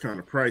charging those kind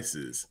of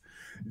prices.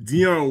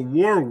 Dionne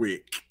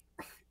Warwick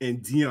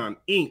and Dionne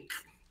Inc.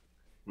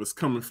 was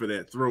coming for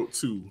that throat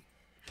too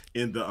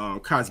in the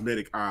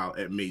cosmetic aisle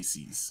at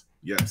Macy's.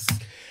 Yes.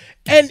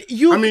 And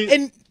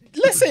listen,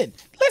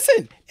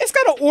 it's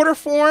got an order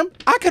form.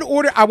 I could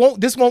order.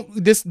 This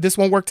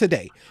won't work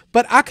today,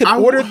 but I could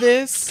order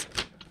this.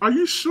 Are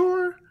you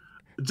sure?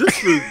 Just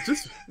should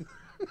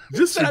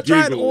I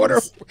try and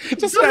order?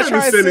 Just try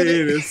to send it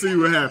in and see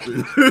what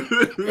happens.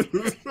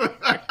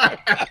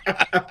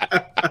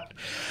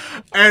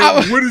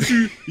 And what did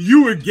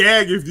you would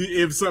gag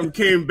if something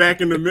came back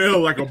in the mail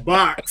like a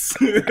box.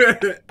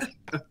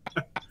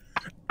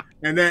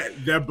 And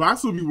that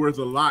box would be worth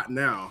a lot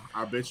now.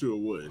 I bet you it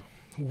would.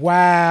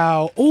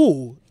 Wow.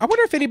 Ooh, I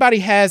wonder if anybody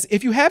has,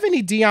 if you have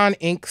any Dionne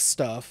Inc.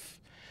 stuff,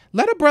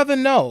 let a brother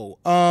know.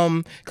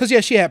 Cause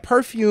yeah, she had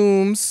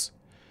perfumes,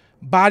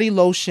 body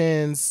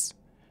lotions,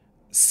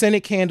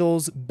 scented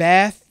candles,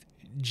 bath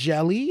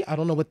jelly. I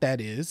don't know what that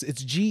is.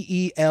 It's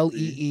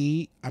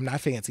Gelee. I'm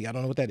not fancy. I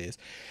don't know what that is.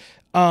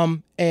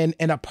 And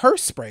a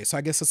purse spray. So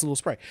I guess it's a little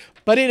spray.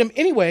 But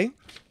anyway,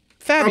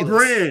 fabulous. A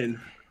brand.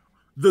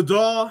 The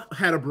doll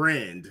had a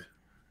brand.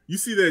 You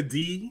see that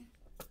D?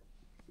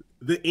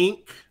 The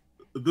ink.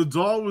 The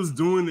doll was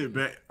doing it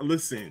back.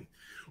 Listen,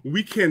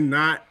 we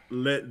cannot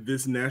let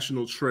this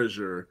national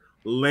treasure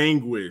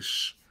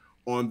languish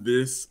on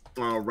this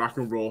Rock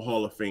and Roll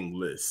Hall of Fame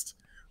list.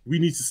 We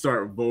need to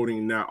start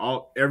voting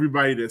now.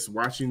 Everybody that's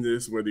watching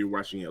this, whether you're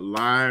watching it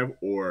live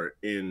or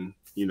in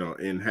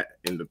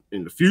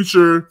the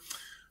future,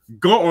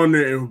 go on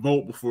there and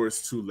vote before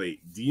it's too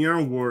late.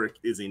 Dionne Warwick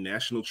is a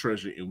national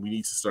treasure, and we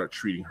need to start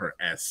treating her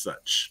as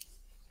such.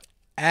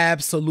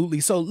 Absolutely.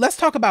 So let's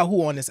talk about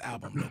who on this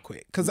album real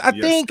quick, because I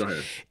think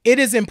it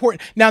is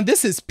important. Now,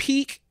 this is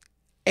peak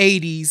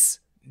 80s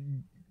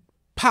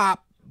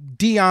pop,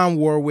 Dionne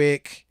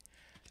Warwick,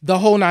 the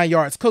whole 9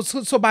 yards.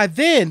 So by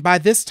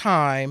this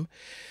time,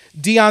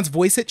 Dionne's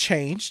voice had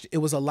changed. It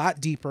was a lot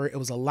deeper. It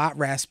was a lot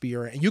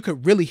raspier, and you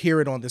could really hear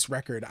it on this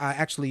record. I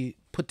actually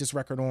put this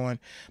record on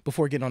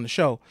before getting on the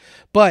show,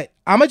 but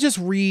I'm going to just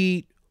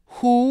read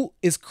who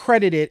is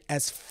credited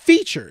as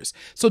features.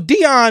 So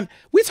Dionne,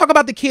 we talk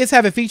about the kids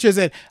having features,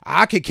 and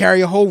I could carry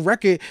a whole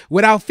record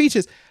without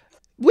features.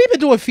 We've been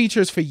doing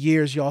features for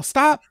years, y'all.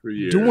 Stop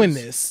doing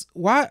this.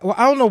 Why? Well,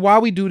 I don't know why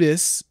we do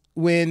this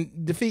when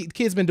the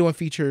kids been doing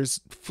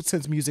features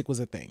since music was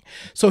a thing.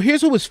 So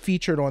here's who was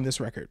featured on this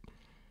record: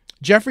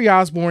 Jeffrey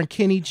Osborne,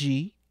 Kenny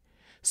G,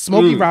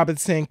 Smokey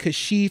Robinson,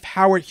 Kashif,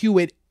 Howard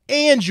Hewitt,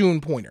 and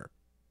June Pointer.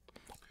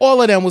 All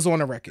of them was on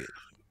the record.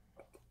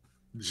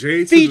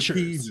 J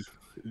features.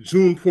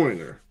 June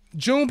Pointer.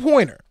 June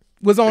Pointer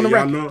was on the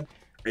record.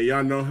 And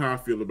y'all know how I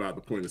feel about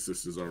the Pointer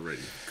Sisters already.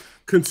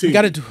 Continue.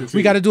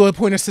 We got to do a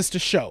Pointer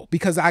Sisters show,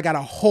 because I got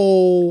a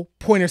whole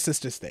Pointer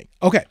Sisters thing.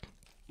 Okay.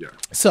 Yeah.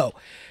 So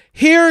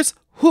here's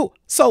who.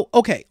 So,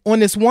 okay, on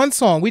this one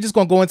song, we just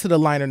going to go into the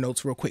liner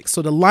notes real quick.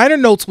 So the liner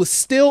notes was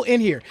still in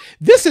here.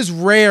 This is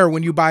rare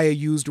when you buy a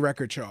used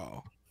record,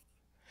 y'all,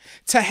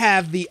 to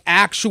have the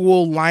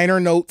actual liner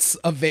notes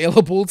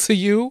available to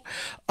you.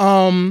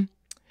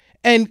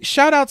 And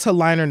shout out to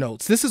liner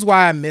notes. This is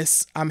why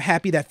I'm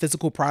happy that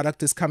physical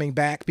product is coming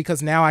back,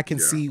 because now I can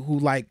see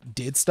who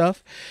did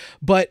stuff.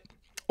 But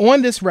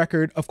on this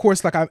record, of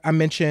course, like I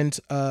mentioned,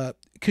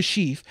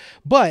 Kashif,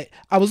 but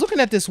I was looking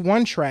at this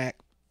one track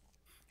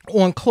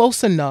on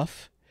Close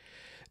Enough.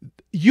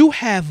 You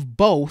have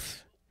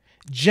both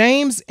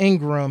James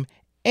Ingram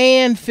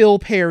and Phil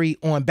Perry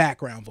on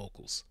background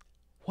vocals.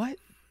 What?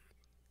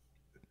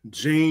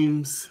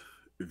 James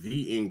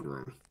V.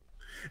 Ingram.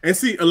 And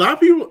see, a lot of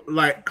people,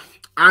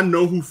 I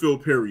know who Phil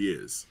Perry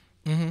is.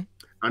 Mm-hmm.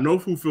 I know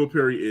who Phil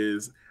Perry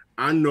is.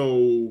 I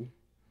know,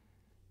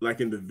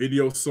 in the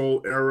Video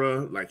Soul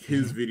era,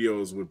 his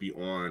videos would be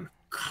on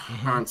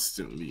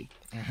constantly.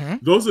 Mm-hmm.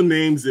 Those are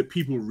names that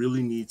people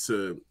really need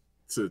to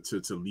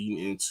lean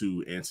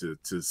into and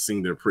to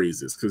sing their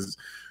praises. Because,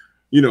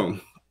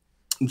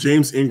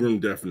 James Ingram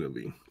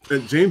definitely.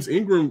 James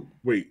Ingram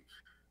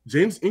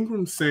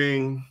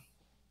sang,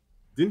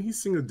 didn't he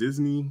sing a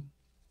Disney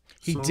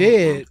He song?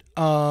 did.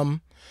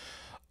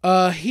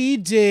 He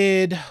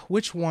did.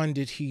 Which one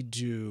did he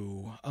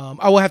do?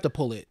 I will have to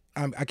pull it.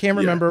 I can't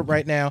remember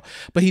right now,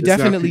 but he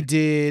definitely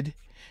did.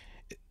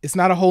 It's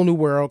Not a Whole New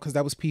World, because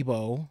that was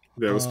Peebo.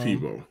 That was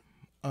Peebo.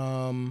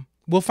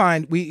 We'll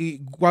find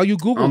while you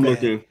Google I'm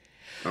that.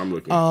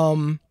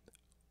 looking.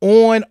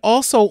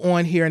 Also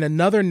on here, and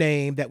another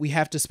name that we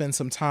have to spend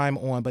some time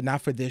on, but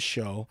not for this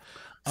show.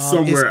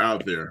 Somewhere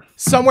out there.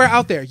 Somewhere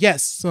out there.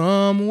 Yes.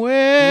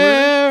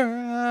 Somewhere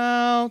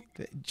out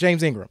there.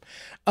 James Ingram.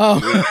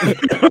 Not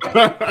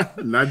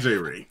J.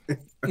 Ray.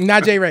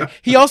 Not J. Ray.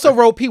 He also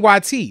wrote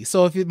PYT.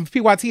 So if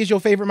PYT is your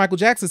favorite Michael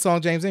Jackson song,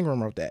 James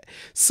Ingram wrote that.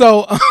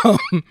 So,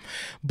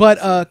 but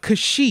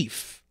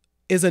Kashif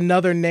is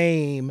another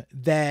name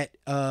that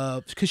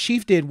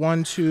Kashif did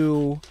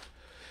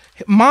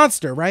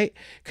Monster, right?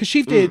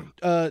 Kashif did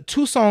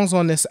 2 songs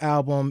on this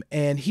album,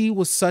 and he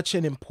was such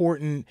an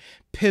important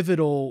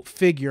pivotal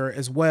figure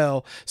as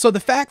well. So the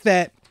fact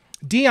that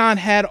Dionne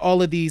had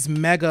all of these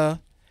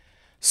mega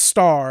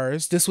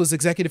stars, this was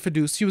executive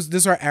produced.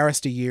 This are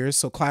Arista years,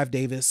 so Clive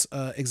Davis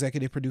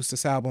executive produced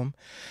this album,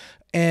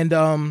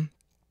 and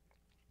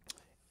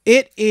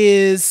it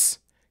is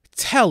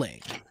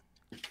telling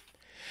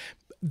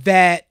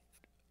that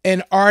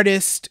an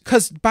artist,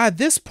 because by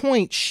this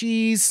point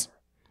she's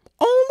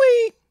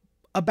only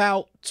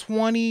about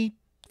 20,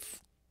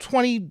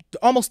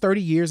 almost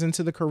 30 years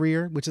into the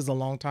career, which is a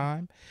long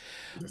time.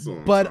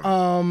 But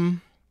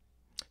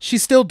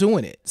she's still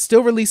doing it,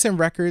 still releasing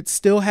records,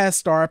 still has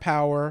star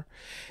power.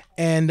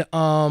 And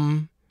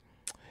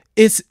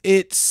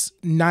it's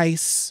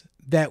nice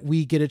that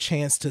we get a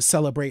chance to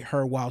celebrate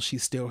her while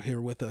she's still here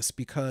with us,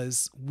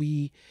 because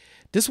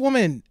This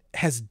woman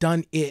has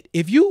done it.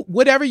 If you,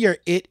 whatever your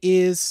it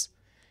is,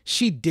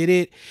 she did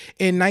it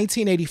in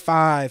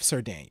 1985,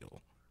 Sir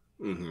Daniel.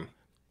 Mm-hmm.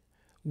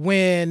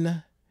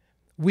 When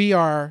we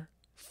are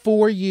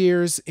 4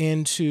 years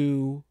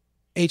into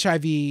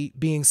HIV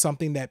being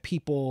something that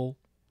people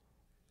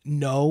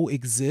know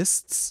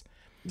exists.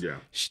 Yeah.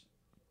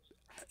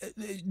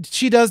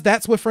 She does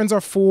That's What Friends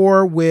Are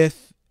For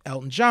with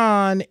Elton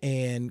John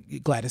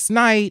and Gladys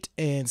Knight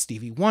and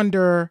Stevie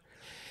Wonder.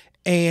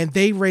 And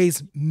they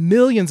raise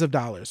millions of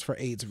dollars for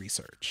AIDS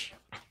research.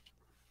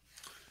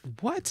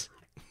 What?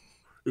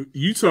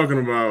 You talking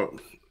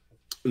about,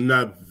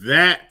 now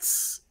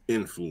that's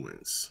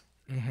influence.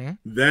 Mm-hmm.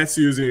 That's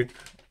using,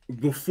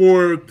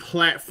 before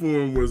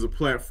platform was a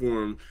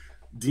platform,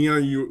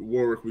 Dionne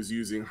Warwick was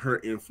using her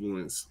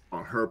influence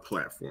on her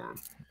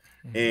platform.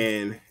 Mm-hmm.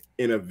 And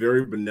in a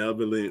very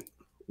benevolent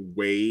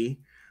way,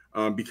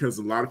 because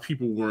a lot of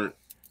people were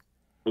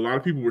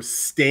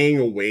staying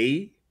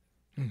away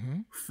mm-hmm.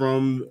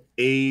 from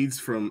AIDS,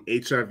 from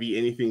HIV,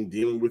 anything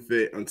dealing with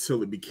it,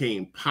 until it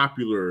became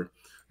popular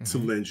mm-hmm. to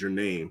lend your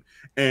name.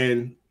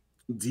 And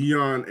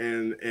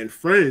Dionne and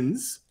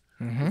friends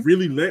mm-hmm.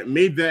 really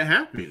made that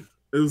happen.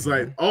 It was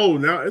mm-hmm. like, oh,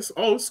 now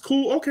it's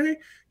cool. Okay,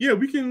 yeah,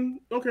 we can.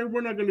 Okay,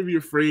 we're not going to be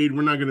afraid.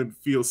 We're not going to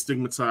feel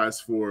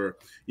stigmatized for,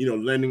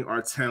 lending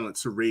our talent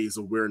to raise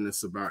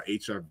awareness about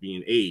HIV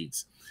and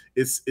AIDS.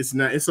 It's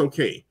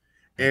okay.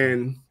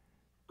 And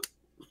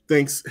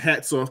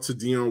hats off to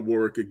Dionne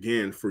Warwick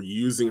again for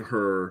using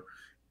her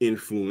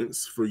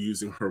influence, for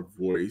using her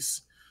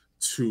voice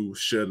to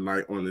shed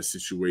light on the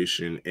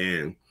situation.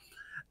 And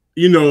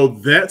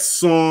that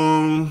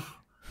song,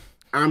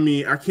 I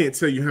mean, I can't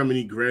tell you how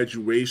many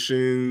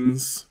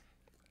graduations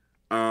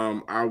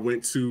I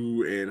went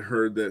to and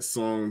heard that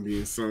song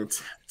being sung,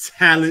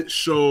 talent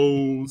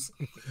shows.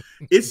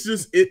 It's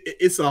just,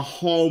 it's a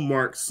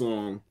hallmark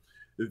song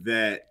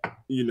that,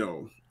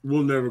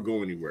 will never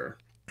go anywhere.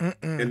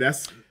 And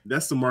that's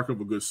the mark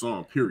of a good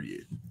song,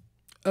 period.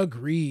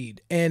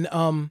 Agreed. And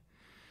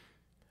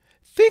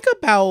think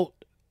about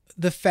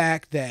the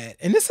fact that,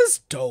 and this is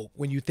dope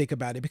when you think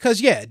about it,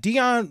 because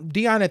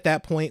Dionne at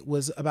that point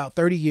was about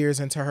 30 years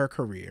into her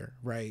career,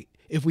 right?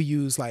 If we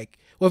use if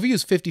we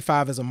use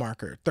 55 as a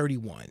marker,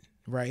 31,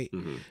 right?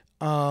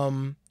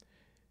 Mm-hmm.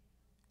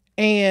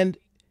 And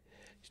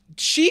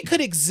she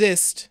could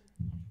exist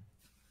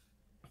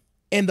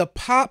in the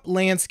pop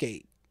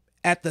landscape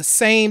at the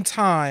same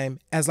time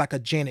as like a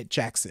Janet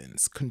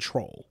Jackson's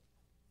Control.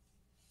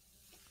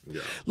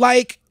 Yeah.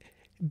 Like,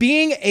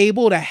 being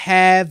able to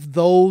have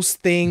those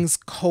things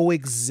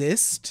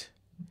coexist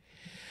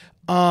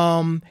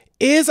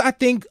is, I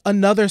think,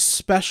 another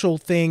special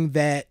thing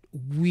that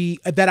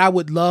I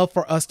would love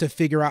for us to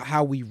figure out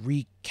how we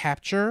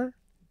recapture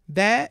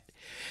that,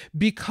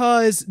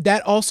 because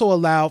that also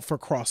allowed for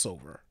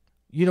crossover.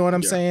 You know what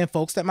I'm saying?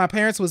 Folks that my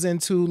parents was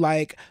into,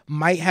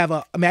 might have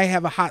a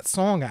hot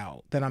song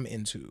out that I'm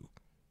into.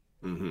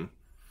 Mm-hmm.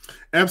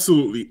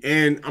 Absolutely.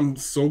 And I'm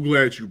so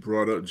glad you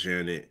brought up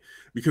Janet,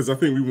 because I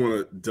think we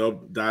want to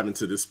dive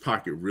into this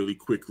pocket really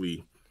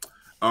quickly.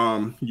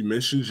 You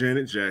mentioned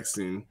Janet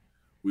Jackson.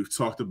 We've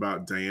talked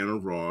about Diana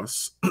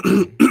Ross,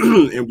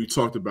 and we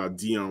talked about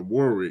Dionne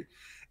Warwick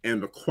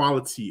and the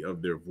quality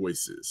of their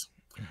voices.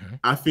 Mm-hmm.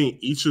 I think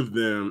each of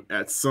them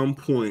at some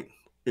point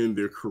in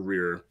their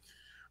career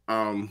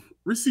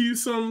received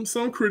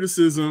some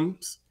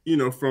criticisms,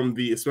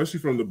 especially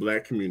from the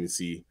Black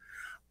community,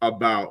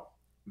 about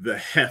the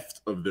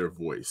heft of their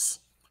voice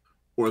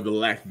or the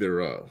lack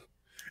thereof.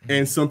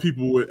 And some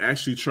people would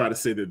actually try to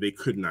say that they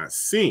could not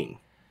sing,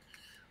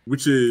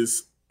 which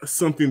is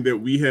something that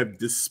we have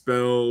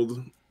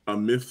dispelled, a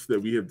myth that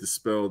we have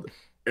dispelled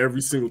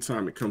every single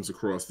time it comes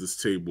across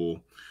this table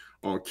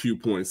on Q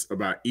Points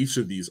about each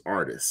of these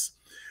artists.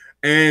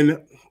 And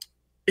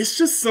it's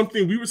just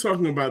something, we were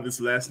talking about this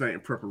last night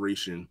in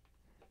preparation.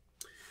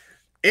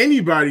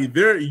 Anybody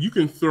there, you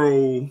can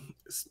throw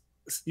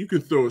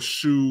a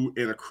shoe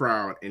in a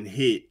crowd and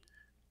hit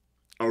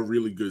a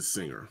really good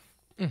singer.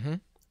 Mm-hmm.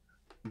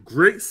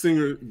 Great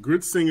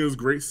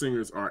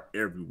singers are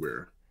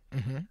everywhere.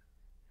 Mm-hmm.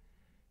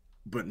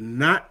 But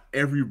not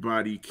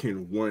everybody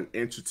can, one,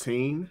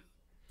 entertain,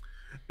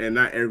 and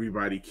not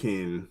everybody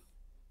can,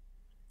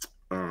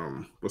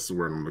 what's the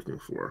word I'm looking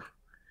for?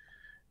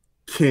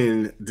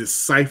 Can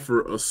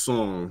decipher a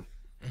song,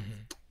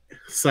 mm-hmm.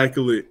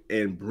 cycle it,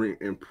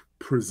 and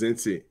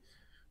present it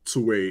to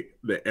a way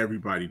that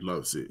everybody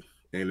loves it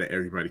and that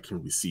everybody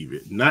can receive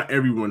it. Not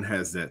everyone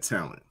has that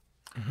talent.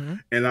 Mm-hmm.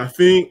 And I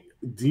think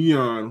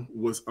Dionne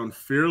was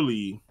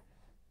unfairly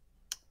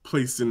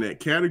placed in that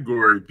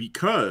category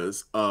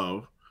because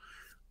of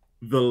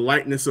the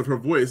lightness of her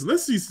voice.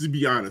 Let's just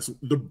be honest.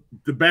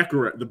 The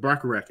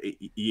Bacharach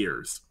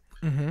years.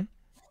 Mm-hmm.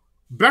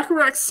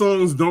 Bacharach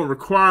songs don't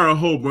require a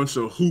whole bunch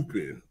of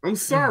hooping. I'm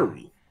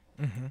sorry.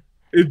 Mm-hmm.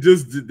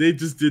 They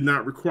just did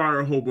not require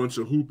a whole bunch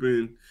of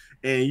hooping.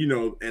 And,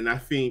 and I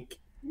think,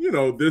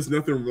 there's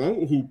nothing wrong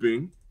with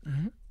hooping,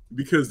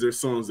 because there's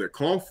songs that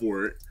call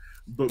for it,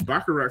 but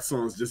Bacharach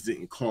songs just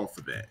didn't call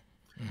for that.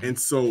 And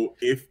so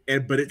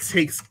but it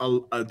takes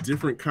a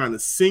different kind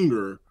of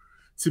singer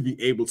to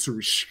be able to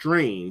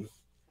restrain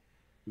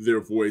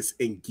their voice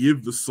and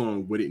give the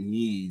song what it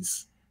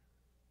needs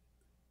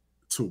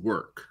to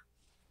work,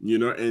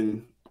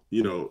 and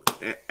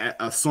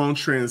a song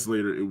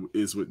translator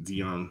is what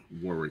Dionne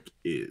Warwick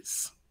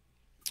is.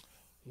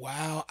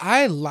 Wow,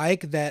 I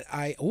like that.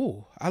 I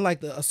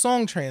like a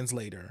song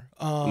translator.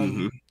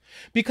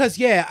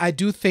 Because I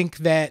do think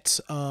that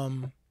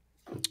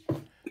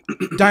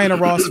Diana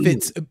Ross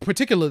fits,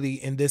 particularly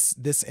in this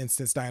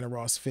instance. Diana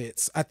Ross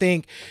fits. I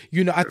think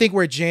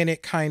where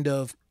Janet kind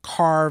of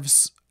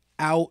carves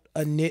out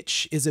a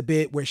niche is a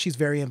bit where she's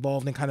very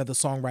involved in kind of the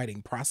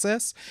songwriting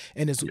process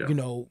and is in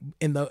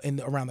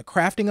the around the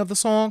crafting of the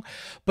song.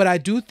 But I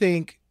do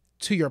think,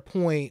 to your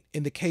point,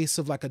 in the case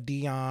of like a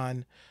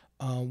Dionne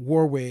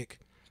Warwick,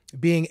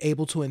 being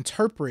able to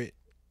interpret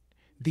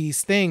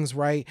these things,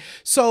 right?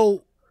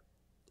 So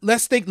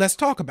let's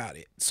talk about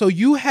it. So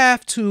you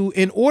have to,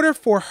 in order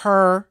for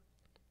her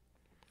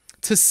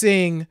to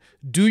sing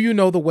 "Do You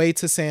Know the Way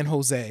to San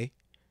Jose,"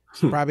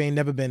 she probably ain't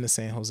never been to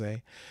San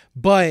Jose,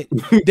 but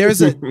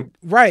there's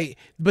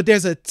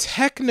a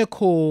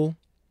technical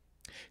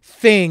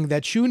thing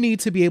that you need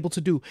to be able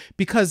to do,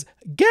 because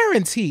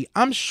guarantee,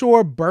 I'm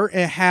sure Bert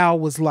and Hal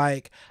was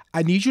like,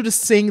 I need you to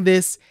sing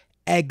this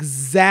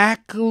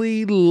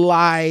exactly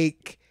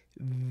like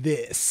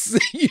this.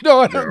 You know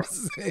what I'm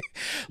saying?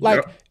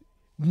 Like,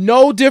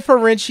 no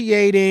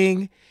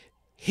differentiating.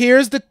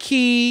 Here's the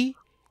key,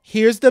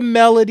 here's the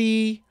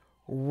melody,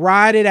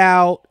 ride it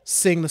out,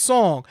 sing the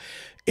song.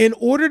 In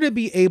order to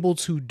be able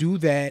to do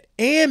that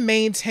and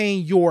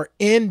maintain your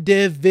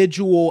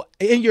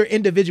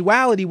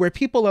individuality, where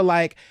people are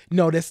like,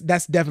 no,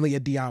 that's definitely a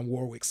Dionne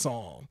Warwick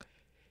song,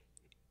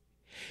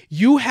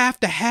 you have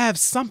to have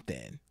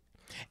something.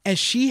 And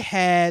she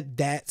had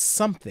that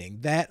something,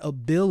 that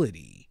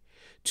ability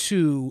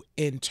to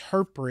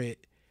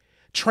interpret,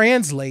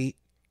 translate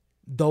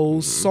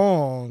those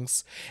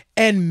songs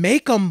and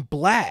make them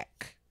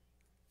black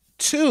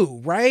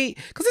too, right?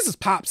 Because this is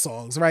pop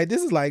songs, right?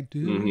 This is like, do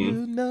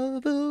you know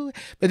the...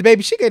 But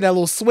baby, she gave that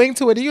little swing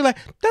to it, and you're like,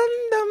 dum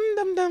dum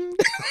dum dum.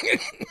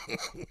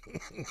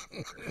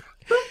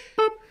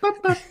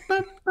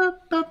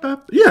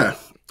 Yeah,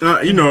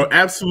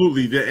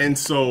 absolutely. And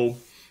so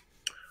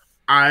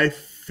I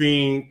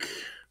think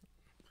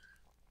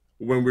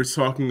when we're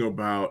talking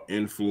about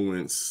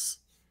influence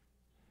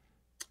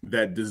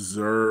that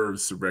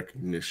deserves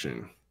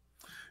recognition,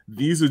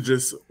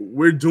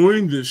 we're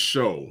doing this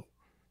show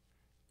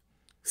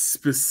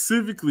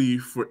specifically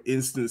for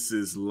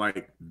instances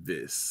like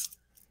this,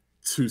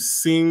 to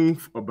sing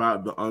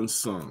about the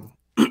unsung.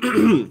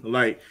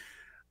 Like,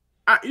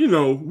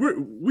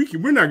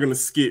 we're not gonna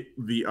skip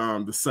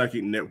the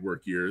Psychic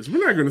Network years.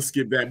 We're not gonna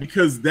skip that,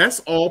 because that's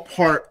all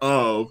part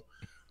of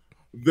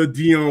the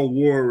Dionne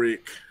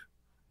Warwick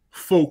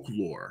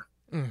folklore.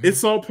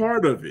 It's all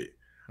part of it.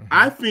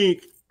 I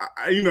think,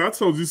 I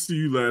told this to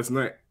you last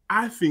night,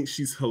 I think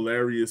she's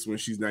hilarious when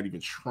she's not even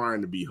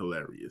trying to be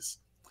hilarious.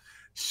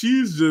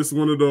 She's just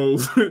one of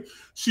those,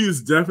 she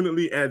is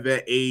definitely at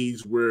that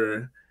age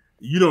where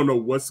you don't know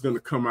what's going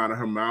to come out of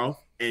her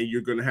mouth, and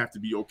you're going to have to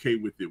be okay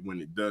with it when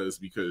it does,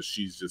 because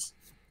she's just,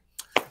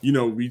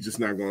 we just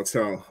not going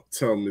to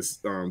tell Miss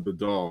the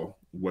doll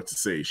what to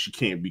say. She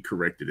can't be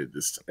corrected at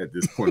this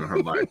point in her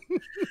life.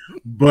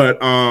 But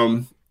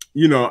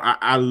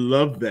I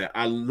love that.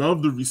 I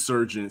love the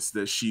resurgence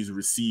that she's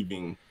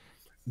receiving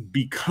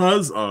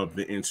because of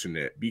the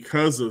internet,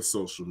 because of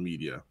social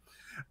media.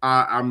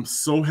 I'm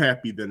so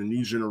happy that a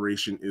new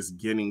generation is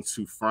getting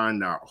to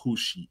find out who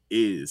she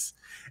is.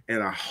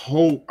 And I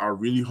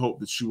really hope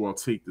that you all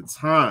take the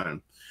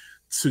time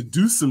to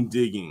do some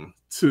digging,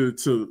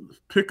 to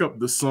pick up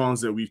the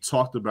songs that we've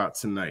talked about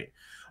tonight.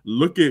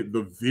 Look at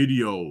the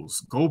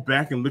videos, go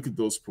back and look at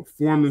those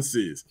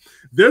performances.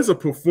 There's a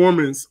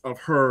performance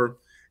of her,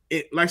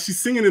 like she's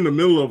singing in the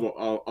middle of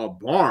a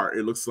bar,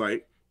 it looks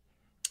like,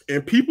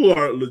 and people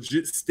are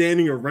legit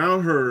standing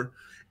around her,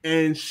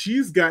 and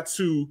she's got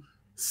to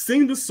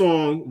sing the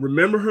song,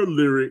 remember her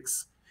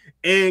lyrics,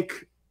 and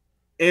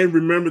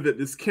remember that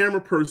this camera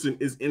person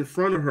is in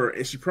front of her,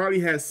 and she probably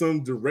has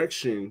some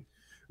direction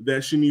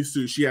that she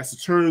has to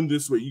turn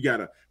this way. You got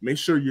to make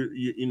sure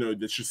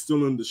that you're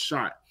still in the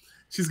shot.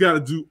 She's got to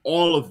do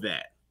all of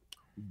that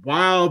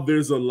while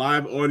there's a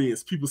live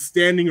audience, people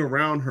standing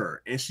around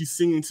her, and she's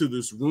singing to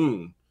this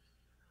room.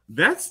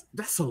 That's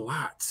a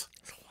lot.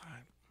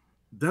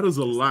 That is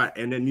a lot,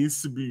 and that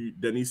needs to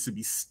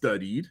be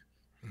studied.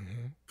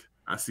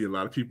 I see a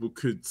lot of people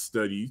could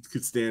stand,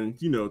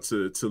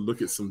 to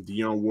look at some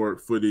Dionne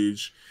Warwick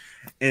footage,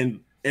 and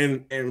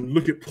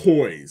look at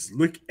poise,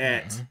 look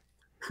at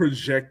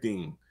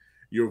projecting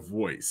your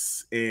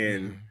voice,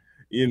 and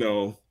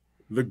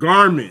the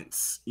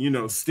garments,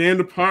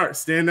 stand apart,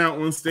 stand out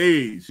on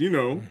stage,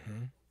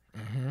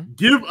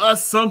 give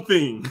us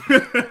something.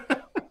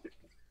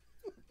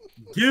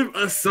 Give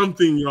us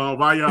something, y'all,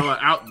 while y'all are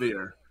out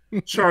there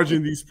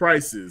charging these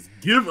prices.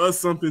 Give us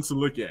something to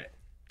look at.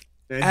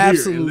 And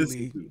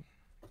absolutely.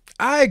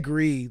 I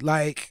agree.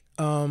 Like,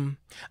 I'm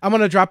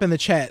gonna drop in the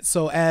chat.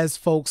 So as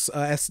folks,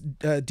 as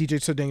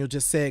DJ Sir Daniel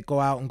just said, go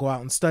out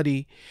and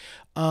study.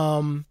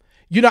 Um,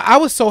 I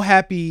was so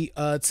happy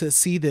to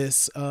see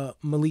this.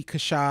 Malik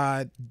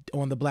Kashad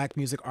on the Black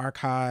Music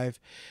Archive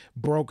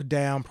broke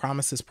down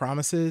Promises,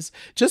 Promises.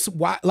 Just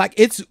why, like,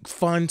 it's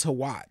fun to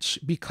watch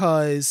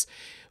because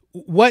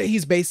what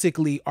he's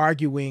basically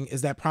arguing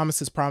is that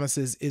Promises,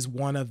 Promises is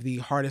one of the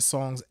hardest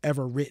songs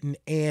ever written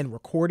and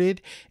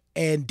recorded.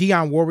 And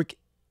Dionne Warwick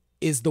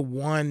is the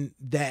one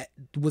that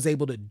was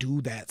able to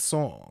do that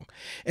song.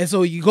 And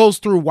so he goes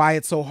through why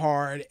it's so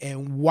hard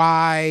and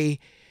why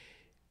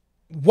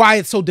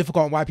it's so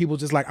difficult and why people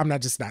just like, I'm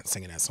not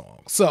singing that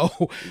song. So,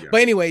 yeah.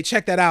 But anyway,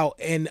 check that out.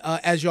 And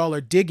as y'all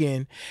are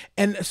digging,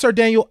 and Sir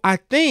Daniel, I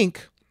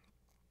think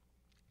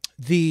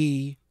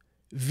the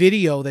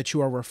video that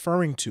you are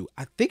referring to,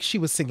 I think she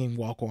was singing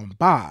Walk On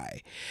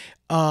By.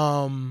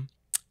 I'm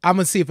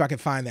gonna see if I can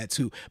find that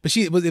too. But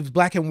it was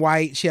black and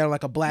white. She had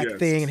like a black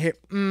thing and hair.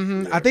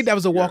 Yes. I think that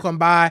was a Walk On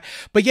By.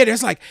 But yeah,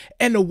 there's like,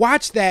 and to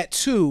watch that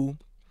too,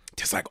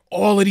 there's like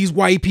all of these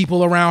white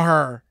people around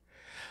her.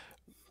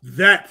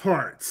 That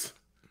part,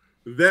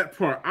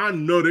 I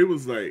know they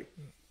was like,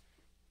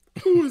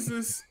 who is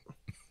this?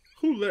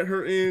 Who let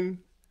her in?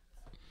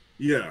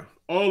 Yeah,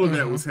 all of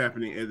that was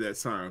happening at that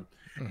time.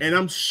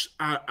 And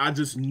I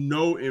just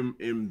know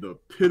in the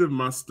pit of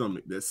my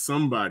stomach that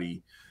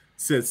somebody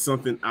said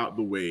something out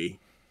the way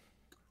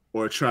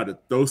or tried to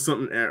throw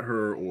something at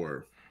her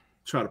or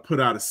try to put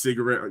out a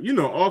cigarette.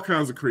 All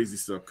kinds of crazy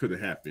stuff could have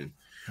happened.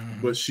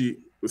 But she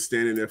was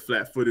standing there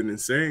flat-footed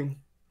and saying,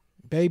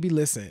 baby,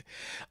 listen.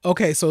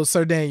 Okay, so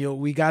Sir Daniel,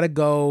 we got to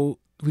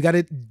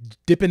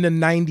dip into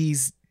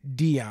 90s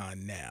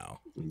Dionne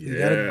now. Yeah. We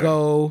got to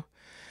go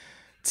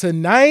to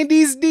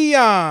 90s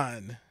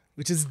Dionne,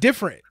 which is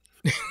different.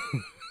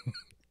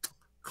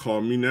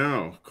 Call me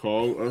now.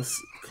 Call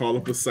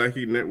up a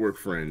psychic network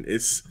friend.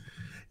 It's,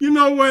 you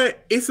know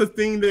what? It's a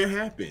thing that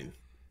happened.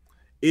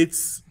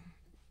 It's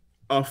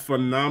a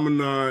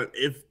phenomenon.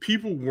 If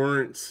people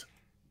weren't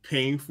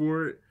paying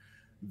for it,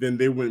 then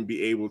they wouldn't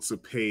be able to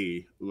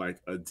pay like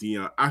a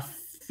Dionne. I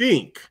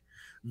think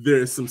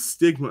there's some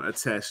stigma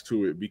attached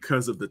to it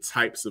because of the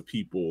types of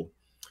people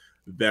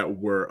that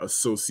were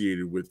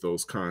associated with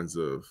those kinds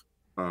of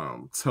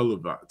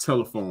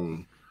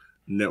telephone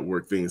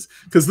network things.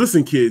 Because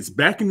listen, kids,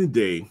 back in the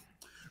day,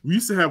 we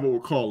used to have what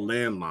were called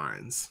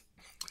landlines.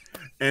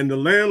 And the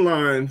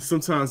landline,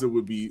 sometimes it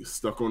would be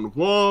stuck on the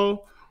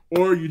wall,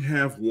 or you'd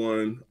have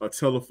a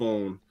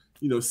telephone,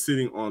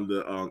 sitting on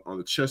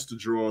the chest of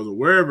drawers or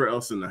wherever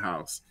else in the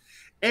house.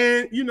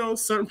 And,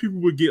 certain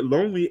people would get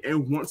lonely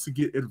and want to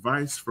get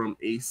advice from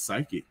a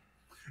psychic.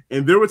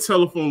 And there were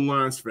telephone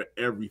lines for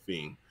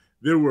everything.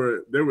 There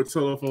were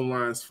telephone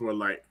lines for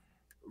like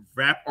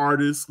rap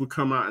artists would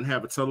come out and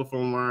have a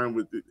telephone line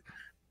with it.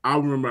 I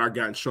remember I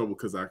got in trouble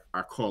because I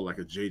called like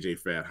a JJ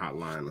Fad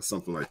hotline or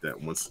something like that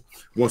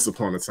once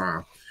upon a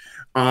time.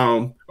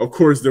 Of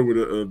course, there were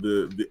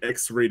the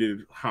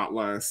X-rated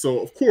hotlines. So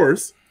of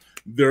course,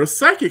 there are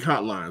psychic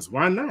hotlines.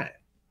 Why not?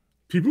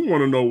 People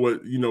want to know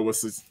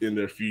what's in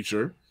their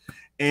future,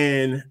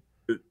 and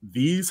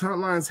these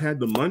hotlines had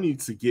the money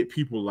to get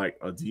people like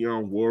a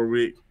Dionne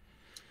Warwick,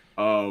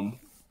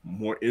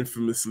 more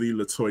infamously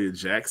LaToya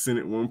Jackson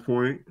at one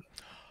point.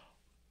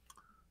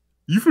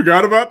 You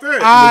forgot about that?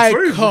 I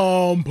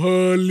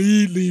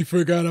completely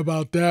forgot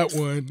about that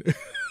one.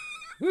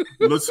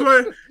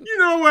 LaToya, you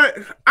know what?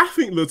 I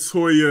think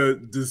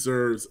LaToya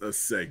deserves a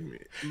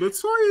segment.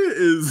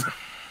 LaToya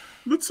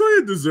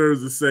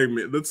deserves a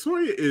segment.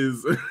 LaToya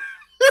is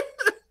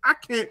I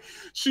can't.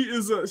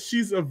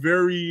 She's a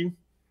very,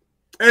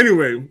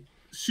 anyway,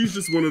 she's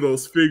just one of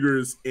those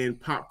figures in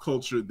pop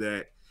culture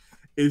that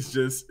is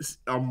just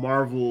a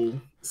marvel,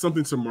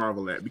 something to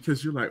marvel at,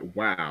 because you're like,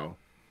 wow,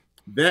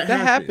 that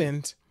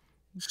happened.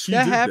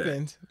 That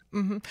happened.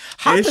 Mm-hmm.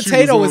 Hot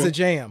Potato is a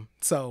jam.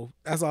 So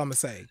that's all I'm gonna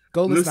say.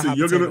 Go listen to Hot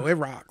Potato. It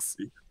rocks.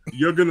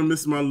 You're gonna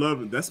miss my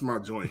love. That's my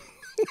joint.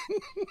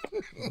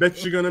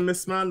 Bet you're gonna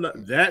miss my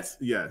love. That's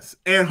yes.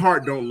 And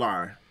Heart Don't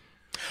Lie.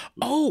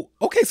 Oh,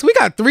 okay. So we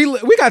got three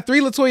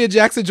LaToya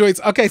Jackson joints.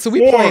 Okay, so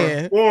we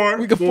playing. Four.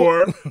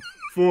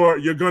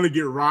 You're gonna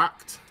get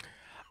rocked.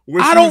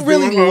 I don't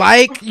really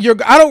like You're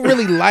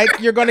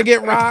Gonna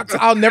Get Rocked.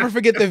 I'll never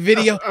forget the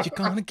video. You're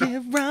gonna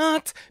get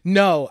rocked.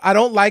 No, I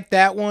don't like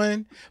that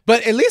one.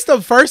 But at least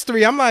the first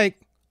three, I'm like,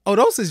 oh,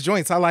 those is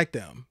joints. I like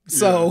them.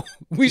 So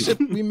yeah.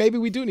 Maybe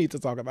we do need to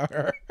talk about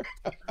her.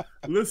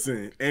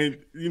 Listen, and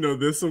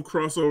there's some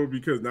crossover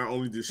because not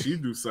only did she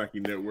do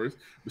Psychic Networks,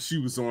 but she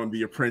was on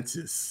The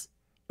Apprentice.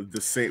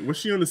 Was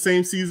she on the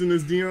same season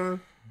as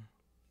Dionne?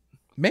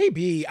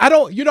 Maybe. I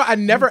don't, I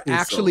never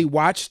actually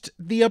watched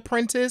The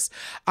Apprentice.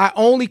 I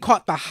only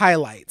caught the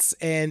highlights,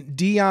 and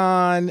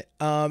Dionne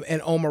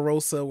and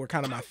Omarosa were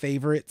kind of my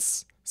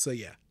favorites. So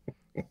yeah.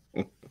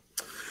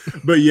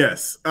 But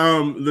yes,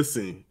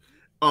 listen,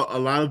 a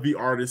lot of the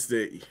artists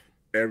that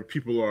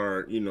people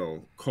are,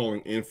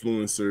 calling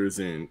influencers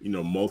and,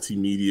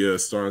 multimedia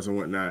stars and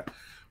whatnot,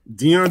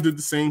 Dionne did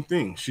the same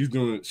thing. She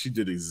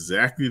did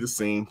exactly the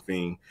same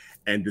thing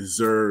and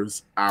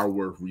deserves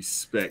our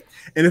respect.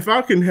 And if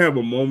I can have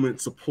a moment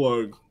to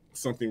plug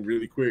something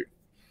really quick,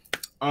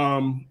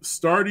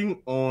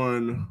 starting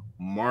on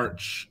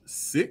March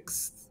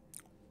 6th,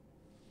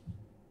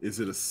 is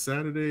it a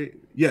Saturday?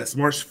 Yes,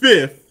 March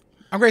 5th.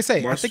 I'm going to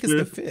say, March I think 5th.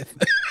 It's the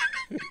 5th.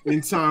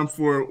 In time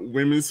for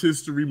Women's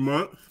History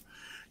Month.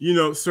 You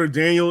know, Sir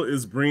Daniel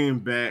is bringing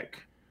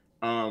back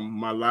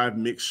my live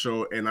mix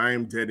show, and I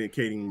am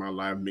dedicating my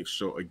live mix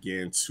show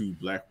again to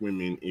Black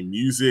women in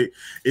music.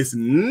 It's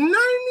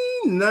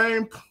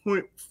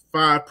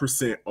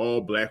 99.5%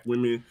 all Black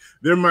women.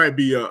 There might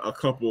be a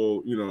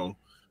couple, you know,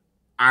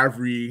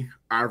 R&B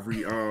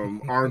Ivory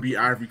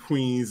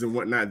Queens and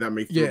whatnot that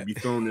may be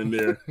thrown in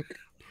there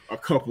a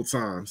couple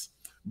times.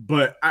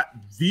 But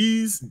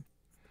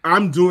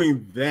I'm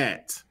doing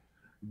that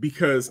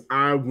because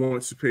I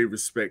want to pay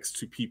respects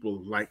to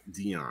people like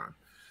Dionne,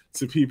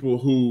 to people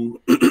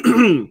who,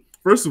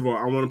 first of all,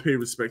 I want to pay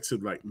respect to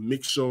like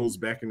mix shows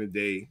back in the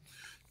day.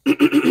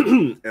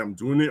 And I'm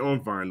doing it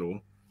on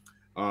vinyl.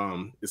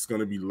 It's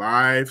going to be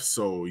live,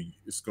 so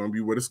it's going to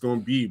be what it's going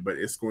to be, but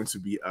it's going to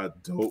be a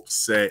dope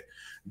set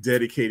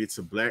dedicated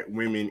to Black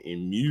women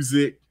in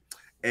music.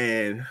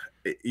 And,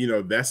 you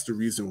know, that's the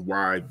reason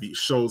why the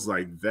shows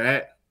like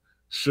that,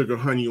 Sugar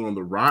Honey on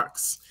the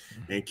Rocks,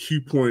 and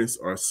Q Points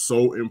are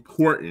so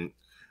important,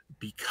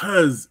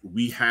 because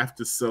we have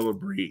to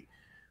celebrate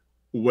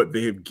what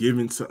they have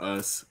given to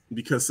us,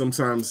 because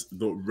sometimes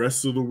the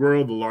rest of the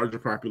world, the larger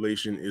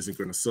population, isn't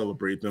going to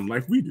celebrate them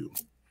like we do.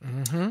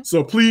 Mm-hmm.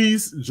 So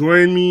please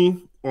join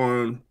me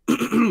on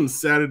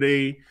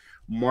Saturday,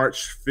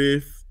 March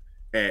 5th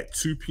at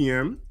 2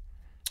 p.m.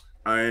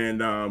 And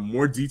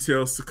more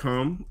details to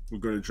come. We're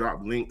going to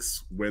drop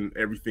links when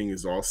everything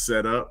is all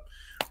set up.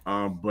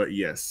 But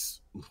yes,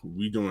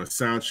 we're doing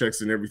sound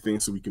checks and everything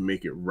so we can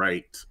make it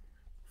right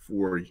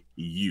for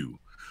you.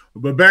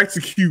 But back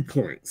to Q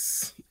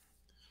Points.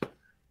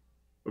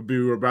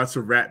 We're about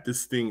to wrap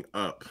this thing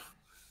up.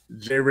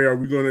 J Ray, are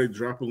we going to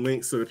drop a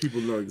link so that people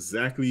know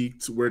exactly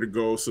where to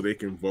go so they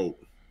can vote?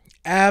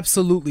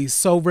 Absolutely.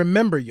 So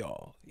remember,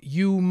 y'all,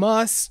 you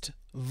must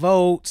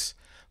vote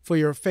for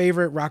your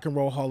favorite Rock and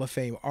Roll Hall of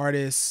Fame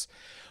artists.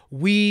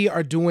 We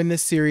are doing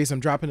this series. I'm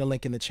dropping a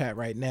link in the chat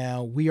right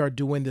now. We are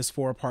doing this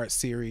 4-part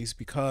series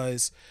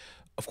because,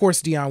 of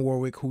course, Dionne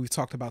Warwick, who we've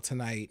talked about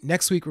tonight.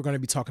 Next week, we're going to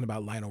be talking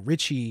about Lionel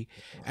Richie.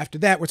 After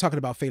that, we're talking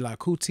about Fela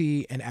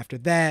Kuti. And after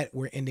that,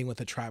 we're ending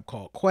with A Tribe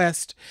Called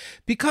Quest,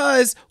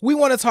 because we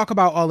want to talk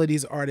about all of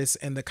these artists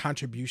and the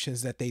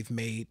contributions that they've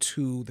made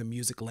to the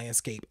music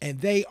landscape.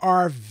 And they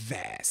are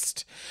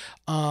vast.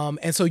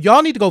 And so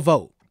y'all need to go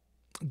vote.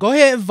 Go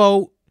ahead and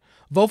vote.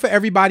 Vote for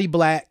everybody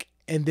Black.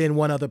 And then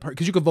one other person,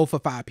 because you can vote for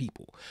 5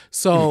 people.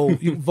 So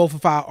you can vote for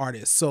 5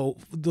 artists. So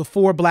the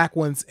 4 Black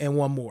ones and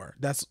 1 more.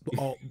 That's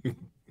all. Do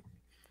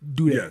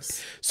that.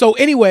 Yes. So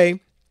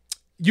anyway,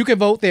 you can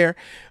vote there.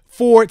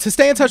 To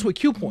stay in touch with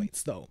Q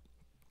Points, though,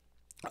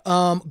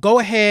 go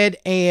ahead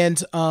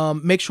and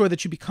make sure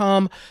that you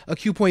become a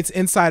Q Points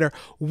insider.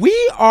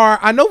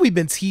 I know we've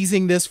been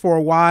teasing this for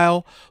a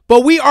while,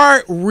 but we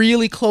are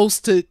really close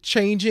to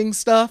changing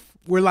stuff.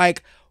 We're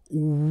like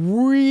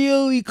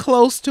really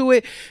close to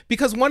it,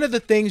 because one of the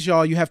things,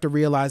 y'all, you have to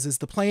realize is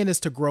the plan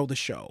is to grow the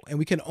show, and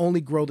we can only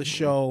grow the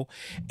show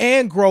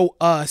and grow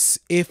us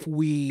if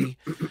we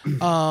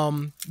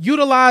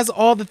utilize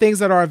all the things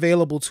that are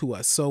available to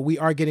us. So we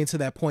are getting to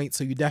that point.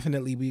 So you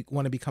definitely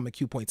want to become a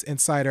Q Points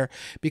insider,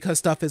 because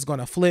stuff is going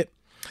to flip.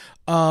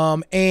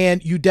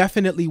 And you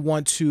definitely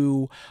want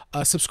to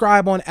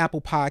subscribe on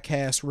Apple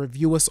Podcasts,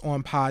 review us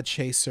on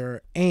Podchaser,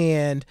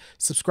 and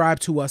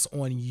subscribe to us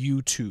on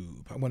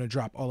YouTube. I want to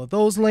drop all of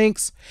those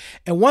links.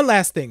 And one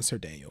last thing, Sir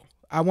Daniel,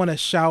 I want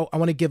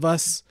to give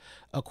us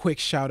a quick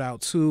shout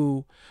out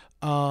to,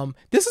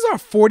 this is our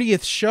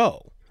 40th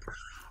show.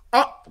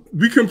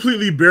 We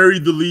completely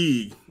buried the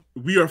lead.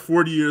 We are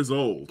 40 years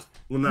old.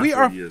 Well, not we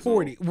 40 are years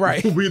 40, old.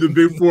 Right? We're the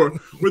big 4.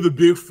 We're the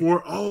big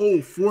 4.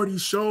 Oh, 40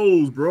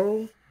 shows,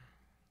 bro.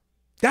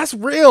 That's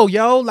real,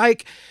 yo.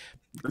 Like,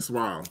 that's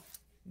wild.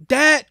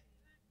 That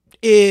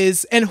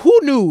is, and who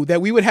knew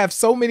that we would have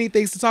so many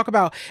things to talk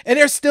about? And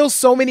there's still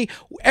so many.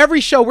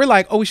 Every show, we're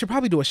like, oh, we should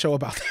probably do a show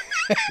about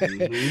that.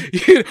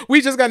 Mm-hmm.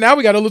 we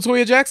got a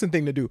LaToya Jackson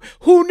thing to do.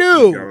 Who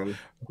knew?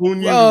 Who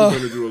knew we were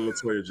going to do a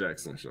LaToya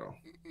Jackson show?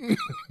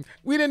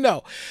 We didn't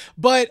know,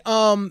 but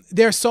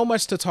there's so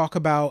much to talk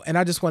about, and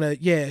I just want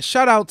to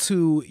shout out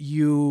to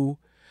you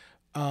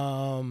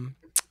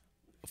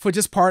for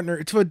just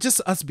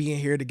us being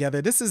here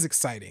together. This is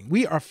exciting.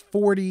 We are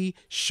 40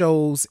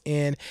 shows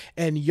in,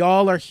 and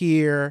y'all are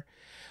here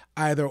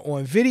either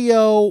on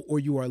video or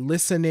you are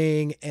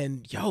listening,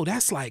 and yo,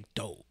 that's like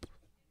dope.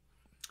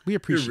 We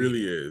appreciate it.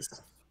 Really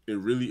is. It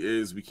really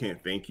is. We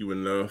can't thank you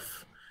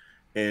enough.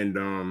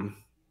 And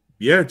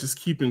just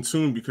keep in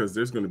tune, because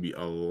there's going to be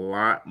a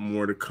lot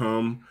more to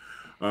come.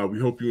 We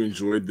hope you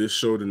enjoyed this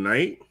show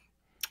tonight.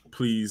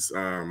 Please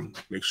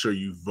make sure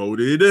you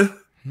voted.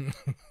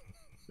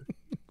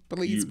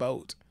 Please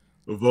vote.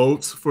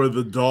 Vote for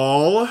the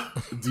doll,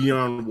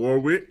 Dionne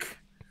Warwick,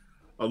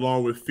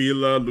 along with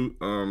Fila,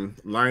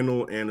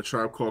 Lionel, and the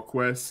Tribe Called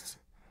Quest.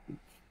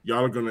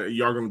 Y'all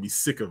gonna be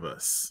sick of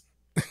us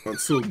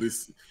until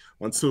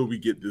we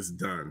get this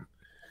done.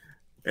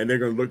 And they're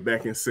gonna look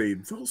back and say,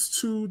 those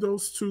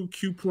two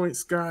Q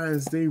Points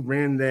guys, they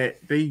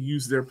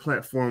used their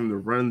platform to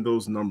run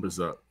those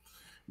numbers up.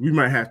 We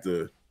might have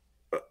to,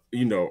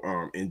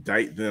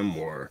 indict them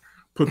or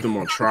put them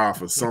on trial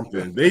for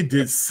something. They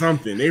did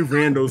something. They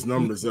ran those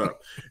numbers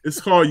up.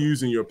 It's called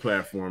using your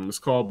platform. It's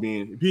called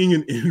being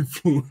an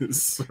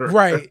influencer.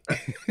 Right.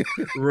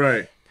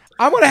 Right.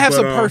 I want to have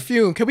some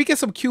perfume. Can we get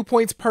some Q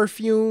Points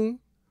perfume?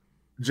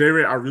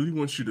 J-Ray, I really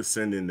want you to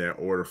send in that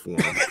order form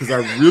because I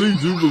really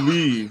do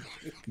believe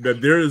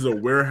that there is a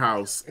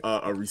warehouse,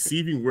 a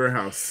receiving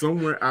warehouse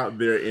somewhere out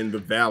there in the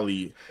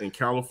valley in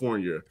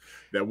California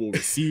that will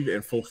receive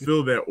and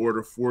fulfill that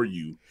order for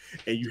you.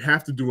 And you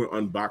have to do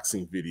an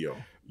unboxing video.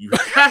 You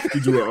have to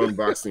do an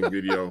unboxing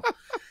video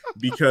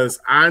because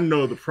I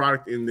know the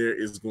product in there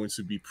is going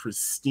to be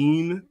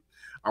pristine.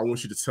 I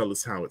want you to tell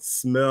us how it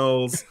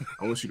smells.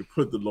 I want you to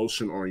put the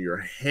lotion on your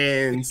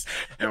hands.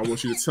 And I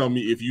want you to tell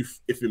me if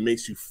it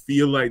makes you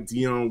feel like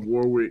Dionne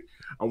Warwick.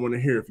 I want to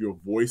hear if your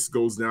voice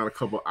goes down a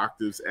couple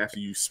octaves after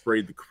you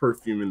sprayed the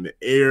perfume in the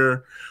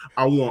air.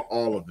 I want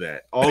all of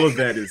that. All of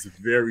that is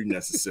very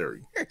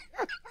necessary.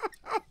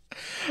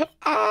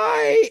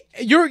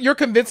 You're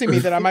convincing me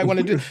that I might want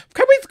to do.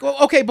 Can we go?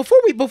 Okay, before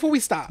we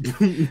stop,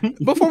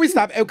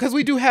 because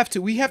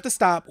we have to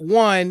stop.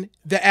 One,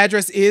 the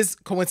address is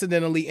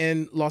coincidentally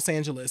in Los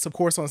Angeles, of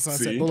course, on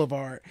Sunset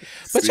Boulevard.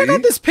 But check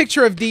out this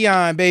picture of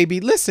Dionne, baby.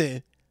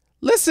 Listen.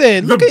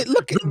 Look at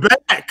the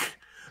back.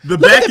 The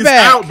back is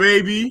out,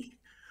 baby.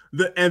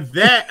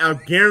 That I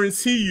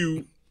guarantee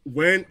you,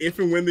 if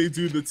and when they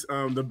do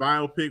the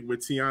biopic with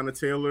Tiana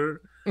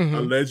Taylor,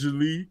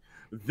 allegedly.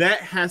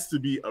 That has to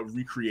be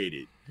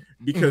recreated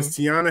because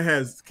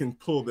Tiana can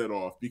pull that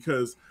off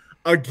because,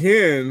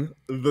 again,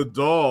 the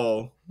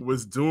doll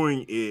was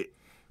doing it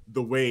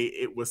the way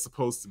it was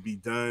supposed to be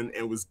done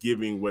and was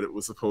giving what it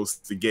was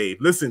supposed to give.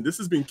 Listen, this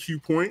has been Q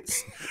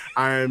Points.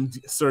 I'm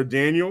Sir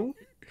Daniel.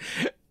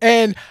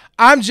 And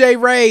I'm J.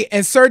 Ray,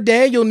 and Sir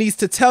Daniel needs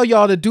to tell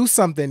y'all to do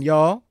something,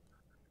 y'all.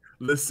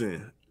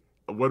 Listen,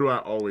 what do I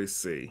always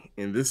say?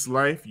 In this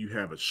life, you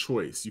have a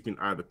choice. You can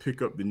either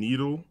pick up the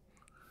needle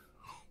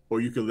or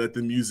you can let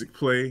the music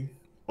play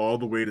all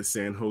the way to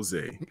San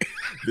Jose.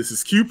 This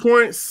is Q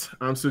Points.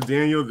 I'm Sir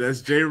Daniel. That's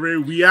J. Ray.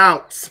 We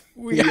out.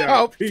 We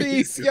out.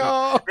 Peace,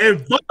 y'all.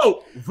 And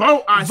vote.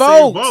 I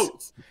say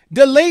vote.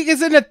 The link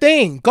is in the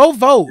thing. Go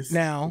vote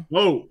now.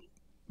 Vote.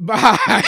 Bye.